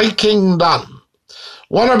get the liking done.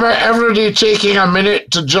 What about everybody taking a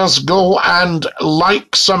minute to just go and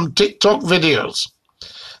like some TikTok videos?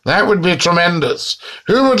 That would be tremendous.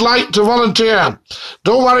 Who would like to volunteer?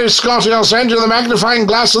 Don't worry, Scotty, I'll send you the magnifying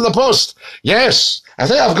glass in the post. Yes, I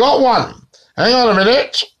think I've got one. Hang on a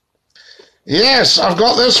minute. Yes, I've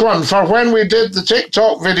got this one for when we did the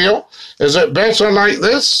TikTok video. Is it better like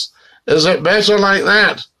this? Is it better like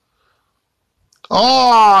that?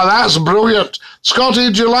 Oh, that's brilliant.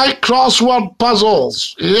 Scotty, do you like crossword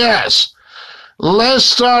puzzles? Yes.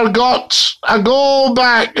 Leicester got a goal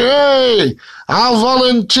back. Hey, I'll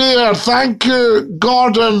volunteer. Thank you,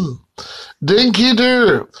 Gordon.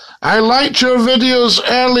 Dinky-Doo. I liked your videos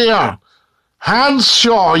earlier.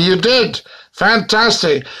 Hanshaw, you did.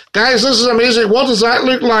 Fantastic. Guys, this is amazing. What does that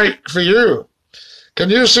look like for you? Can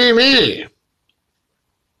you see me?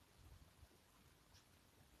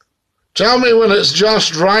 Tell me when it's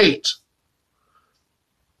just right.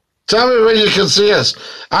 Tell me when you can see us.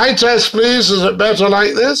 Eye test, please. Is it better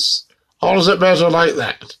like this? Or is it better like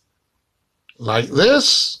that? Like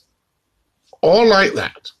this? Or like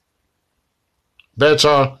that?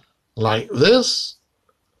 Better like this?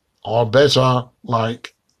 Or better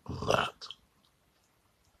like that?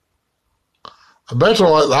 Better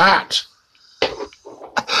like that.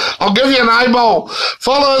 I'll give you an eyeball.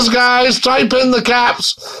 Follow us, guys. Type in the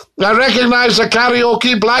caps. I recognize a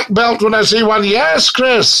karaoke black belt when I see one. Yes,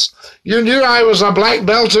 Chris. You knew I was a black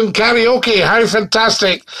belt in karaoke. How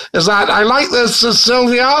fantastic is that? I like this,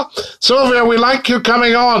 Sylvia. Sylvia, we like you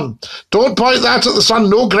coming on. Don't point that at the sun.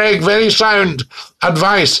 No, Greg, very sound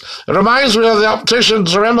advice. It reminds me of the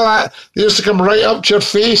opticians. Remember that? They used to come right up to your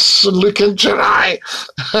face and look into your eye.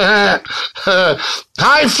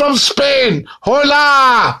 Hi from Spain.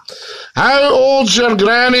 Hola. How old's your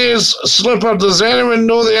granny's slipper? Does anyone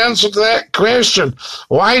know the answer to that question?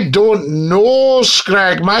 Oh, I don't know,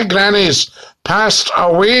 Scrag. My granny's passed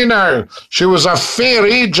away now. She was a fair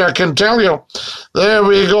age, I can tell you. There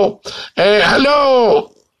we go.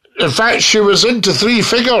 Hello. In fact, she was into 3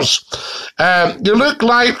 figures. You look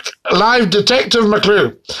like live Detective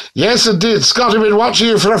McClue. Yes, indeed. Scott, I've been watching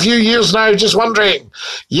you for a few years now, just wondering.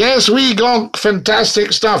 Yes, Wee Gonk,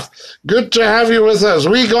 fantastic stuff. Good to have you with us.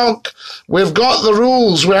 Wee Gonk, we've got the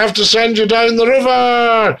rules. We have to send you down the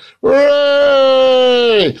river.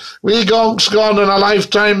 Hooray! Wee Gonk's gone on a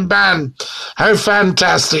lifetime ban. How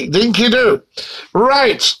fantastic. Dinky-Doo.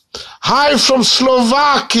 Right. Hi from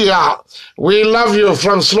Slovakia. We love you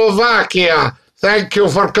from Slovakia. Thank you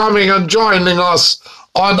for coming and joining us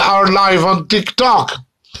on our live on TikTok.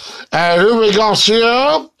 Who we got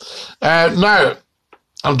here? Now,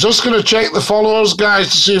 I'm just going to check the followers, guys,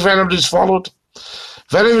 to see if anybody's followed.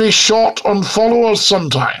 Very, very short on followers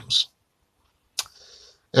sometimes.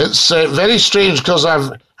 It's very strange because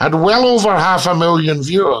I've had well over 500,000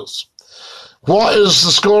 viewers. What is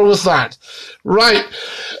the score with that? Right,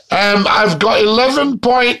 I've got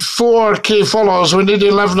 11.4k followers. We need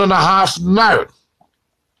 11.5 now.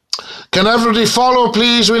 Can everybody follow,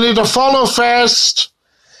 please? We need a follow fest.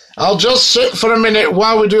 I'll just sit for a minute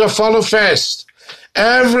while we do a follow fest.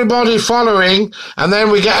 Everybody following, and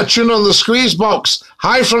then we get a tune on the squeeze box.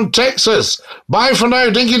 Hi from Texas. Bye for now,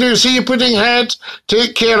 Dinky-Doo. See you, Puddinghead.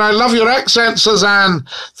 Take care. I love your accent, Suzanne.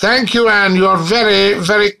 Thank you, Anne. You're very,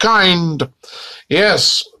 very kind.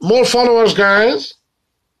 Yes, more followers, guys.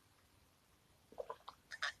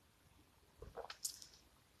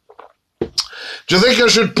 Do you think I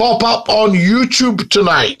should pop up on YouTube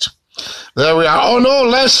tonight? There we are. Oh no,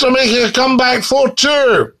 Leicester making a comeback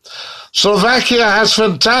 4-2. Slovakia has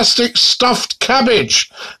fantastic stuffed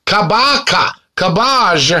cabbage. Kabaka.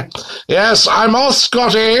 Cabbage. Yes, I'm off,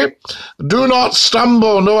 Scotty. Do not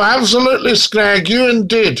stumble. No, absolutely, Scrag. You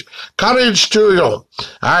indeed. Courage to you.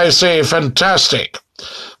 I say fantastic.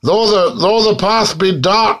 Though the path be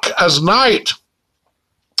dark as night.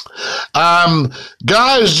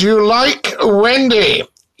 Guys, do you like Wendy?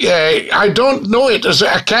 Yeah, I don't know it. Is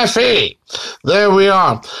it a cafe? There we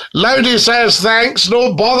are. Loudy says thanks.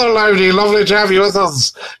 No bother, Loudy. Lovely to have you with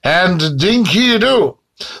us. And Dinky-Doo.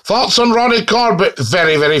 Thoughts on Ronnie Corbett?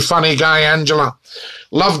 Very, very funny guy, Angela.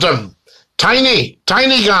 Loved him. Tiny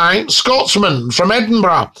guy, Scotsman from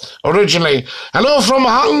Edinburgh originally. Hello from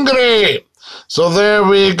Hungary. So there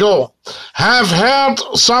we go. Have heard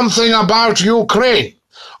something about Ukraine.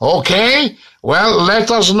 Okay, well, let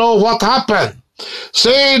us know what happened.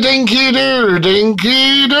 Say Dinky-Doo,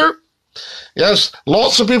 Dinky-Doo. Yes,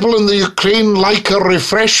 lots of people in the Ukraine like a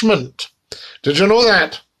refreshment. Did you know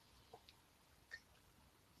that?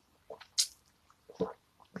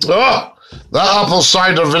 Oh, that apple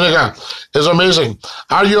cider vinegar is amazing.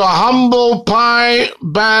 Are you a Humble Pie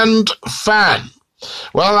Band fan?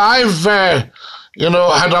 Well, I've,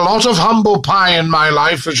 had a lot of humble pie in my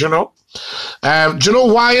life, as you know. Do you know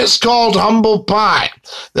why it's called humble pie?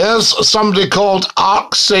 There's somebody called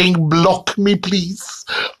Ark saying, block me, please.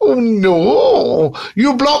 Oh, no.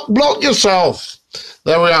 You block yourself.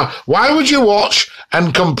 There we are. Why would you watch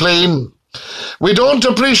and complain? We don't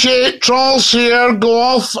appreciate trolls here. Go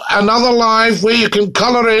off another live where you can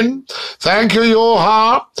colour in. Thank you,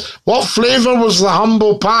 Yoha. What flavour was the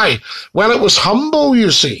humble pie? Well, it was humble,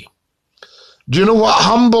 you see. Do you know what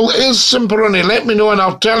humble is, Simperoni? Let me know and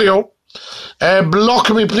I'll tell you. Block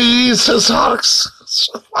me, please, says Harks.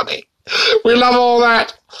 So funny. We love all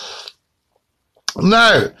that.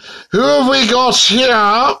 Now, who have we got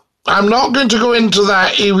here? I'm not going to go into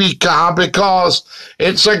that, Iwika, because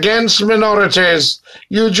it's against minorities.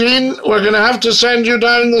 Eugene, we're going to have to send you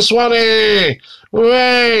down this one. Way.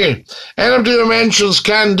 Anybody who mentions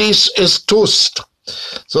Candice is toast.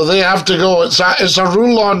 So they have to go. It's a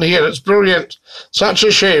rule on here. It's brilliant. Such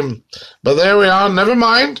a shame. But there we are. Never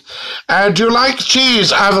mind. Do you like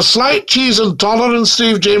cheese? I have a slight cheese intolerance,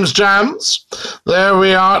 Steve James Jams. There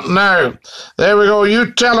we are now. There we go.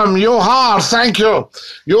 You tell him. Yohar, thank you.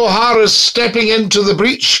 Yohar is stepping into the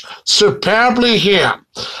breach superbly here.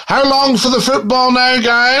 How long for the football now,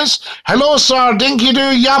 guys? Hello, sir. Dinky-Doo.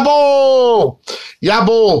 Yabo.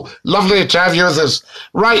 Yabo. Lovely to have you with us.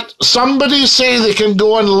 Right. Somebody say they can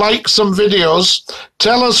go and like some videos.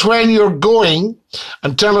 Tell us when you're going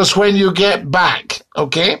and tell us when you get back.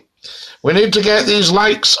 Okay? We need to get these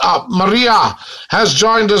likes up. Maria has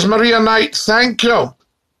joined us. Maria Knight, thank you.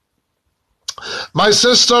 My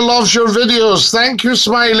sister loves your videos. Thank you,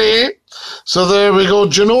 Smiley. So there we go.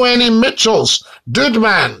 Do you know any Mitchells? Dude,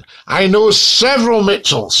 man, I know several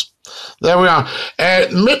Mitchells. There we are.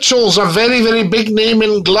 Mitchell's a very, very big name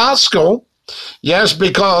in Glasgow. Yes,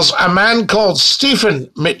 because a man called Stephen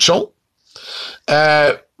Mitchell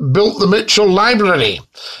built the Mitchell Library,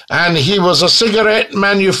 and he was a cigarette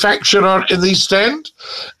manufacturer in the East End,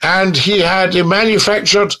 and he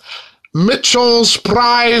manufactured Mitchell's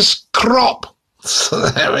Prize Crop. So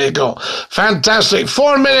there we go. Fantastic.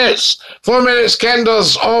 4 minutes. 4 minutes,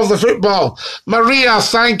 Kenders, of the football. Maria,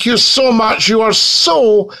 thank you so much. You are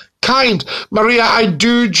so kind. Maria, I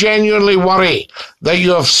do genuinely worry that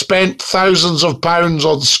you have spent thousands of pounds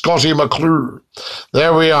on Scotty McClure.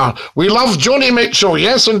 There we are. We love Joni Mitchell.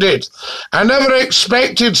 Yes, indeed. I never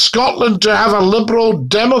expected Scotland to have a Liberal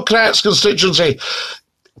Democrats constituency.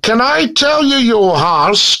 Can I tell you,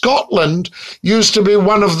 Yohar, Scotland used to be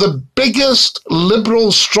one of the biggest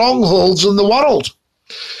Liberal strongholds in the world.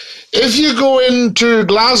 If you go into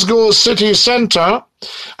Glasgow city centre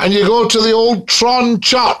and you go to the old Tron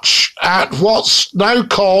Church at what's now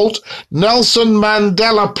called Nelson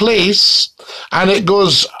Mandela Place, and it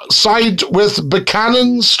goes side with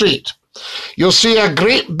Buchanan Street, you'll see a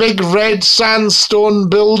great big red sandstone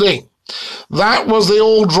building. That was the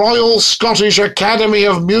old Royal Scottish Academy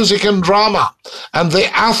of Music and Drama, and the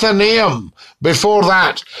Athenaeum before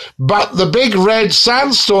that. But the big red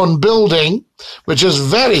sandstone building, which is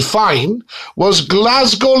very fine, was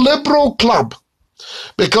Glasgow Liberal Club,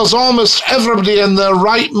 because almost everybody in their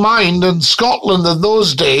right mind in Scotland in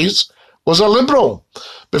those days was a Liberal,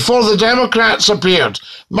 before the Democrats appeared.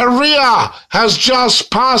 Maria has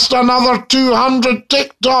just passed another 200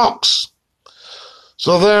 TikToks.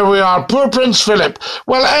 So there we are. Poor Prince Philip.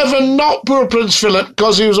 Well, Evan, not poor Prince Philip,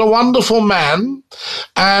 because he was a wonderful man,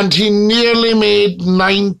 and he nearly made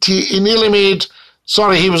 90. He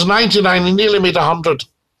was 99. He nearly made 100.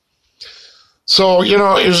 So, you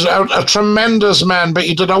know, he was a tremendous man, but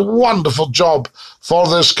he did a wonderful job for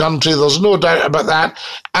this country. There's no doubt about that,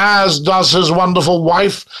 as does his wonderful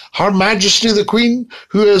wife, Her Majesty the Queen,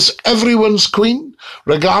 who is everyone's queen,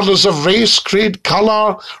 regardless of race, creed,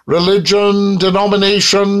 colour, religion,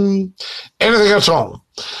 denomination, anything at all.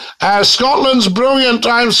 Scotland's brilliant.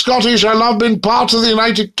 I'm Scottish. I love being part of the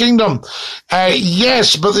United Kingdom.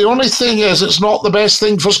 Yes, but the only thing is it's not the best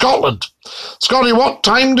thing for Scotland. Scotty, what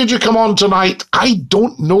time did you come on tonight? I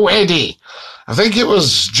don't know, Eddie. I think it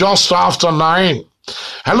was just after 9.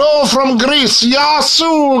 Hello from Greece.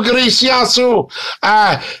 Yasu, Greece, Yasu.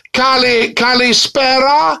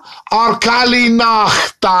 Kalispera or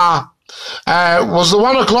Kalinachta? Was the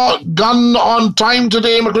 1 o'clock gun on time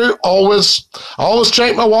today, McGrew? Always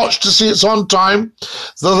check my watch to see it's on time.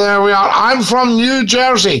 So there we are. I'm from New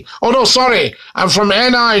Jersey. Oh, no, sorry. I'm from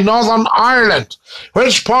NI, Northern Ireland.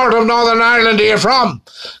 Which part of Northern Ireland are you from?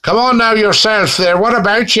 Come on now yourself there. What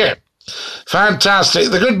about you? Fantastic.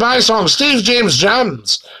 The goodbye song. Steve James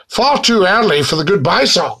Jams. Far too early for the goodbye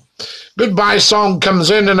song. Goodbye song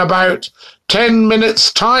comes in about 10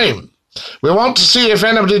 minutes' time. We want to see if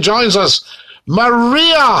anybody joins us.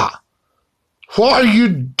 Maria! What are you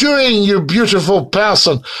doing, you beautiful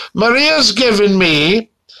person? Maria's given me...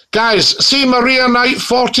 Guys, see Maria Knight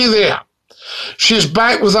 40 there? She's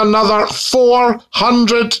back with another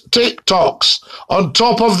 400 TikToks on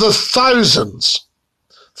top of the thousands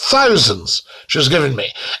she's given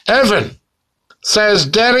me. Evan says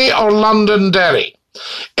Derry or Londonderry.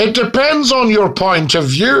 It depends on your point of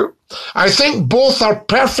view. I think both are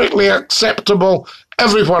perfectly acceptable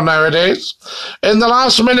everywhere nowadays. In the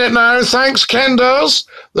last minute now, thanks Kenders,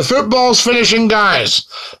 the football's finishing, guys.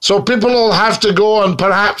 So people will have to go and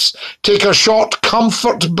perhaps take a short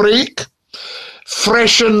comfort break,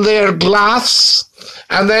 freshen their glass,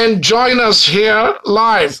 and then join us here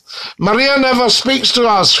live. Maria never speaks to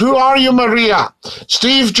us. Who are you, Maria?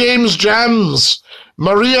 Steve James Jams.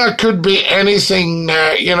 Maria could be anything,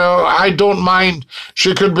 I don't mind.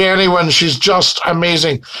 She could be anyone. She's just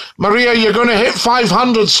amazing. Maria, you're going to hit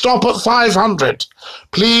 500. Stop at 500.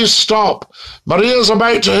 Please stop. Maria's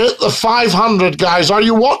about to hit the 500, guys. Are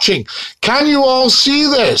you watching? Can you all see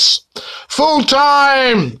this? Full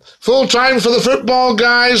time for the football,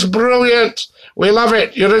 guys. Brilliant. We love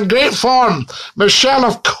it. You're in great form. Michelle,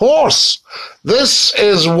 of course. This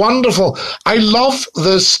is wonderful. I love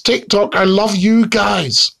this TikTok. I love you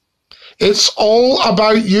guys. It's all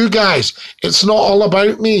about you guys. It's not all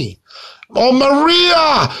about me. Oh,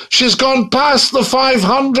 Maria! She's gone past the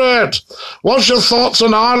 500. What's your thoughts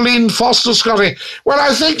on Arlene Foster, Scotty? Well,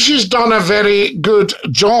 I think she's done a very good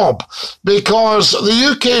job because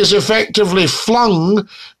the UK has effectively flung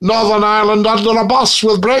Northern Ireland under a bus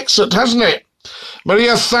with Brexit, hasn't it?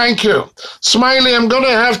 Maria, thank you. Smiley, I'm going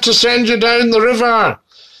to have to send you down the river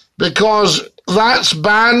because that's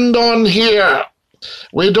banned on here.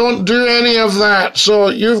 We don't do any of that, so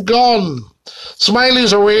you've gone.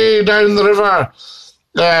 Smiley's away down the river.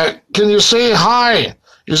 Can you say hi?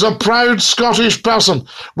 He's a proud Scottish person.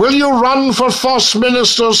 Will you run for First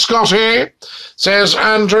Minister, Scotty? Says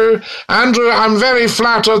Andrew. Andrew, I'm very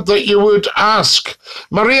flattered that you would ask.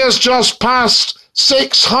 Maria's just passed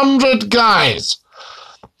 600, guys.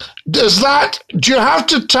 Do you have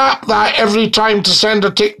to tap that every time to send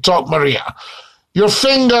a TikTok, Maria? Your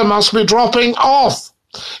finger must be dropping off.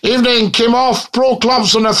 Evening, came off pro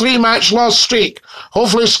clubs on a 3-match loss streak.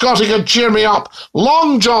 Hopefully Scotty can cheer me up.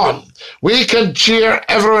 Long John, we can cheer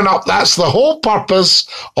everyone up. That's the whole purpose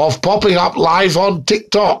of popping up live on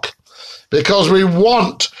TikTok. Because we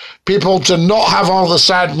want people to not have all the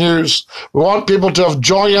sad news. We want people to have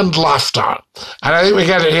joy and laughter. And I think we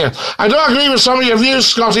get it here. I don't agree with some of your views,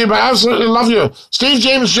 Scotty, but I absolutely love you. Steve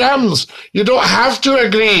James Jams, you don't have to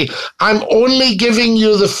agree. I'm only giving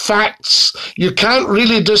you the facts. You can't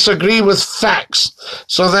really disagree with facts.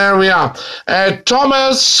 So there we are.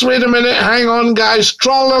 Thomas, wait a minute. Hang on, guys.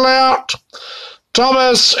 Troll alert.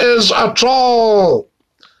 Thomas is a troll.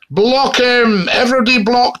 Block him. Everybody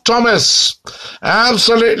block Thomas.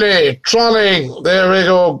 Absolutely. Trolling. There we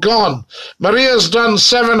go. Gone. Maria's done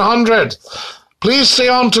 700. Please stay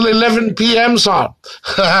on till 11 p.m., sir.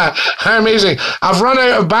 Amazing. I've run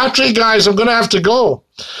out of battery, guys. I'm going to have to go.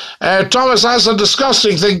 Thomas, that's a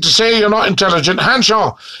disgusting thing to say. You're not intelligent.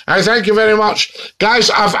 Hanshaw, I thank you very much. Guys,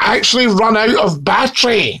 I've actually run out of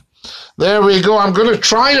battery. There we go. I'm going to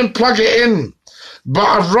try and plug it in, but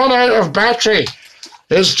I've run out of battery.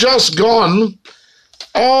 It's just gone.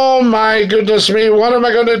 Oh, my goodness me. What am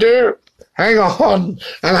I going to do? Hang on.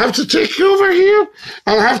 I'll have to take you over here.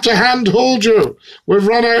 I'll have to hand hold you. We've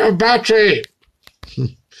run out of battery.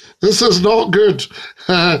 This is not good.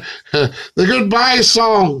 The goodbye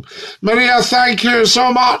song. Maria, thank you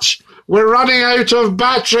so much. We're running out of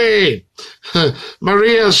battery.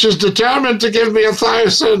 Maria, she's determined to give me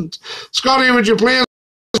 1,000. Scotty, would you please?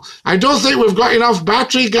 I don't think we've got enough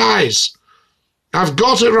battery, guys. I've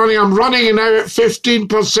got it running. I'm running now at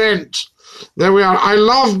 15%. There we are. I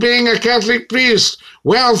love being a Catholic priest.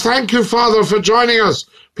 Well, thank you, Father, for joining us.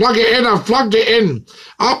 Plug it in. I've plugged it in.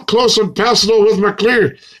 Up close and personal with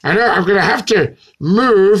McClure. I know I'm going to have to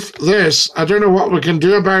move this. I don't know what we can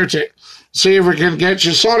do about it. See if we can get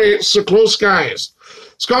you. Sorry, it's so close, guys.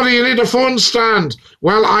 Scotty, you need a phone stand.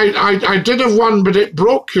 Well, I did have one, but it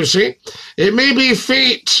broke, you see. It may be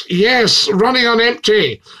fate. Yes, running on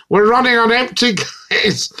empty. We're running on empty,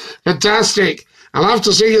 guys. Fantastic. I'll have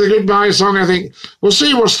to sing you the goodbye song, I think. We'll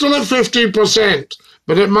see. We're still at 15%,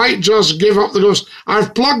 but it might just give up the ghost.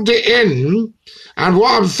 I've plugged it in, and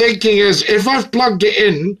what I'm thinking is, if I've plugged it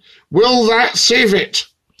in, will that save it?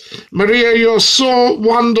 Maria, you're so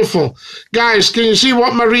wonderful. Guys, can you see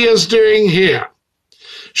what Maria's doing here?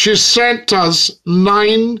 She's sent us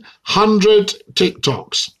 900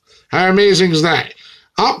 TikToks. How amazing is that?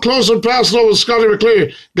 Up close and personal with Scotty McClure.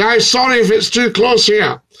 Guys, sorry if it's too close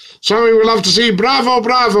here. Somebody would love to see. Bravo,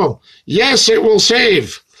 bravo. Yes, it will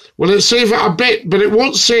save. Will it save it a bit? But it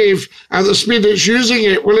won't save at the speed it's using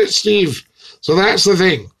it, will it, Steve? So that's the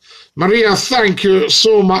thing. Maria, thank you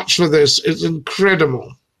so much for this. It's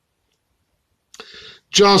incredible.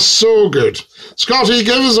 Just so good. Scotty,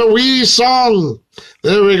 give us a wee song.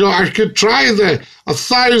 There we go. I could try the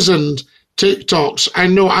 1,000 TikToks. I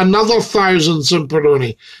know another 1,000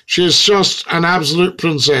 Simperoni. She's just an absolute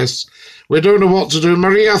princess. We don't know what to do.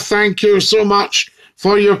 Maria, thank you so much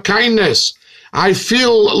for your kindness. I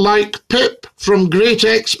feel like Pip from Great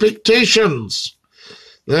Expectations.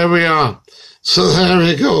 There we are. So there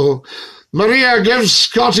we go. Maria, give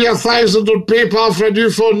Scotty 1,000 on PayPal for a new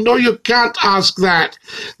phone. No, you can't ask that.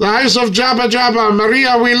 The House of Jabba Jabba.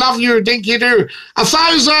 Maria, we love you. Dinky-Doo.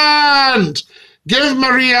 1,000! Give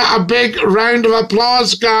Maria a big round of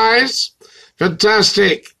applause, guys.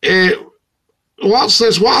 Fantastic. What's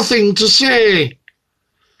this? What a thing to say.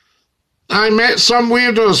 I met some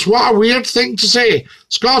weirdos. What a weird thing to say.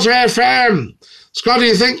 Scott FM. Scotty,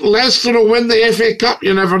 you think Leicester will win the FA Cup?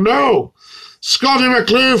 You never know. Scotty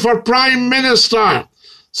McClure for Prime Minister.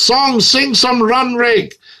 Song, sing some run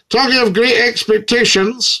rig. Talking of Great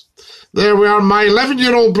Expectations, there we are. My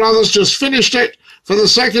 11-year-old brother's just finished it for the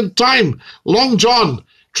second time. Long John,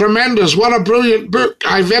 tremendous. What a brilliant book.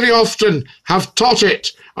 I very often have taught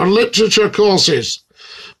it on literature courses.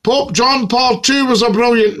 Pope John Paul II was a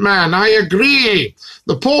brilliant man. I agree.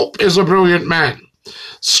 The Pope is a brilliant man.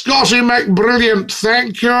 Scotty McBrilliant,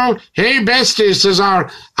 thank you. Hey, bestie, says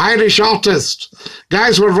our Irish artist.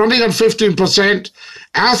 Guys, we're running on 15%.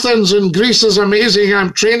 Athens in Greece is amazing.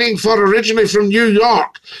 I'm training for originally from New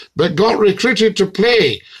York, but got recruited to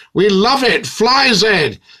play. We love it. Fly,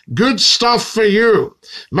 Zed. Good stuff for you.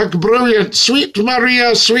 McBrilliant, sweet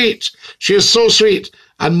Maria, sweet. She is so sweet.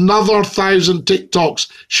 Another 1,000 TikToks.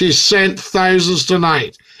 She sent thousands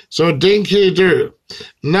tonight. So Dinky-Doo.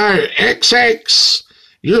 Now, XX,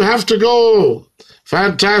 you have to go.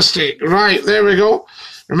 Fantastic. Right, there we go.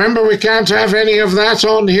 Remember, we can't have any of that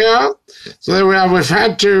on here. So there we are. We've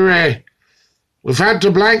had to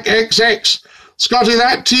blank XX. Scotty,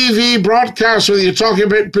 that TV broadcast with you talking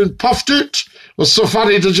about being puffed out was so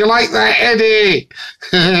funny. Did you like that, Eddie?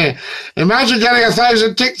 Imagine getting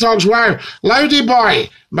 1,000 TikToks. Wow. Loudy boy,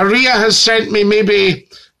 Maria has sent me maybe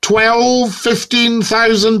 12,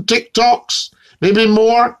 15,000 TikToks, maybe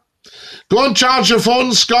more. Go and charge your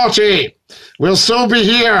phone, Scotty. We'll still be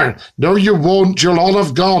here. No, you won't. You'll all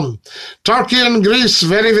have gone. Turkey and Greece,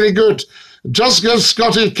 very, very good. Just give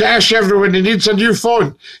Scotty cash everyone. He needs a new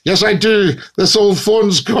phone. Yes, I do. This old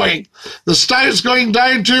phone's going. The stout's going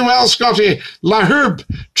down too well, Scotty. La Hoop,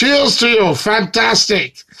 cheers to you.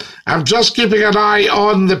 Fantastic. I'm just keeping an eye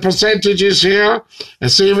on the percentages here and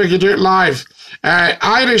see if we can do it live.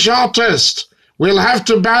 Irish artist, we'll have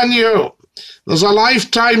to ban you. There's a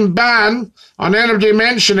lifetime ban on anybody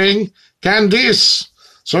mentioning Candice.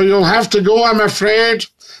 So you'll have to go, I'm afraid.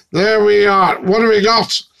 There we are. What do we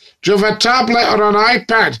got? Do you have a tablet or an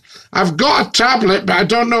iPad? I've got a tablet, but I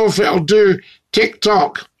don't know if it'll do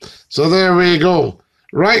TikTok. So there we go.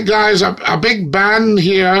 Right, guys, a big ban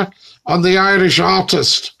here on the Irish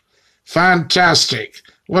artist. Fantastic.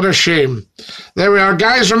 What a shame. There we are.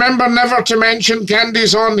 Guys, remember never to mention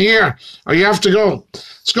Candice on here, or you have to go.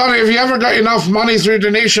 Scotty, have you ever got enough money through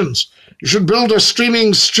donations? You should build a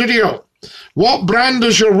streaming studio. What brand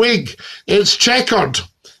is your wig? It's checkered.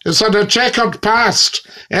 It's had a checkered past.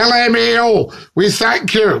 LMAO, we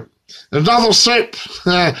thank you. Another sip.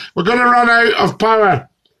 We're going to run out of power.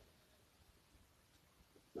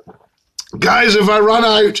 Guys, if I run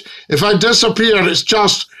out, if I disappear, it's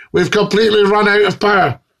just we've completely run out of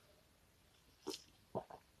power.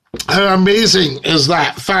 How amazing is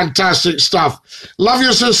that? Fantastic stuff. Love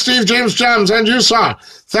you, Sir Steve James Jams, and you, sir.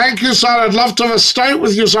 Thank you, sir. I'd love to have a stout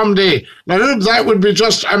with you someday. Now, that would be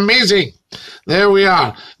just amazing. There we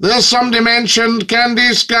are. There's somebody mentioned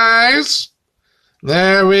Candy Skies.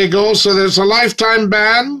 There we go. So there's a lifetime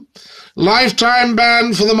ban. Lifetime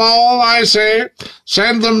ban for them all, I say.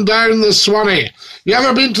 Send them down the Swanee. You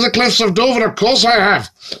ever been to the Cliffs of Dover? Of course I have.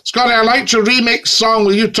 Scotty, I liked your remix song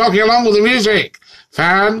with you talking along with the music.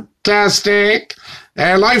 Fantastic.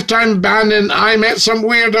 Lifetime ban in I Met Some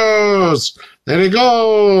Weirdos. There he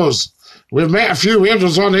goes. We've met a few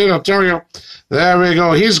weirdos on here, I'll tell you. There we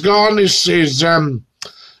go. He's gone.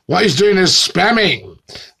 What he's doing is spamming.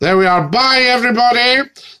 There we are. Bye, everybody.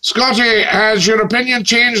 Scotty, has your opinion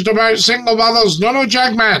changed about single mothers? No,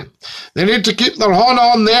 Jagman. They need to keep their horn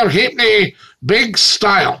on their halfpenny big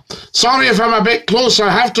style. Sorry if I'm a bit close. I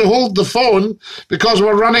have to hold the phone because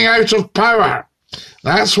we're running out of power.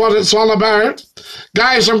 That's what it's all about.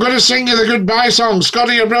 Guys, I'm going to sing you the goodbye song.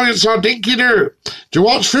 Scotty, you're brilliant, sir. Dinky-Doo. Do you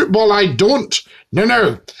watch football? I don't.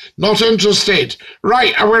 No. Not interested.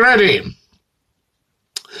 Right, are we ready?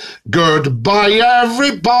 Goodbye,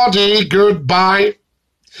 everybody. Goodbye.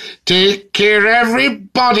 Take care,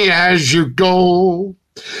 everybody, as you go.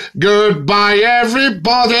 Goodbye,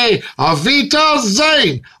 everybody. Auf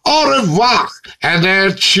Wiedersehen. Au revoir.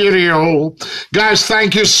 And cheerio. Guys,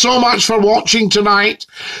 thank you so much for watching tonight.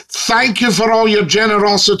 Thank you for all your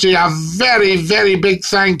generosity. A very, very big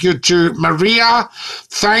thank you to Maria.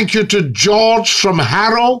 Thank you to George from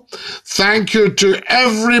Harrow. Thank you to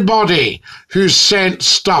everybody who sent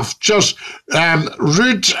stuff. Just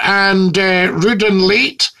rude and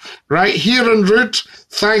late. Right here in Root.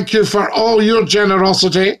 Thank you for all your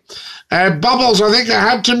generosity. Bubbles, I think I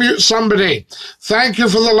had to mute somebody. Thank you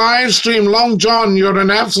for the live stream. Long John, you're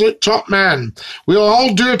an absolute top man. We'll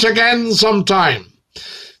all do it again sometime.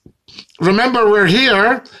 Remember, we're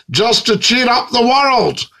here just to cheer up the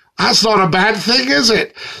world. That's not a bad thing, is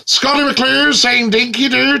it? Scotty McClure saying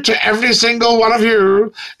Dinky-Doo to every single one of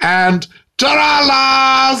you. And ta-ra,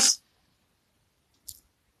 lads!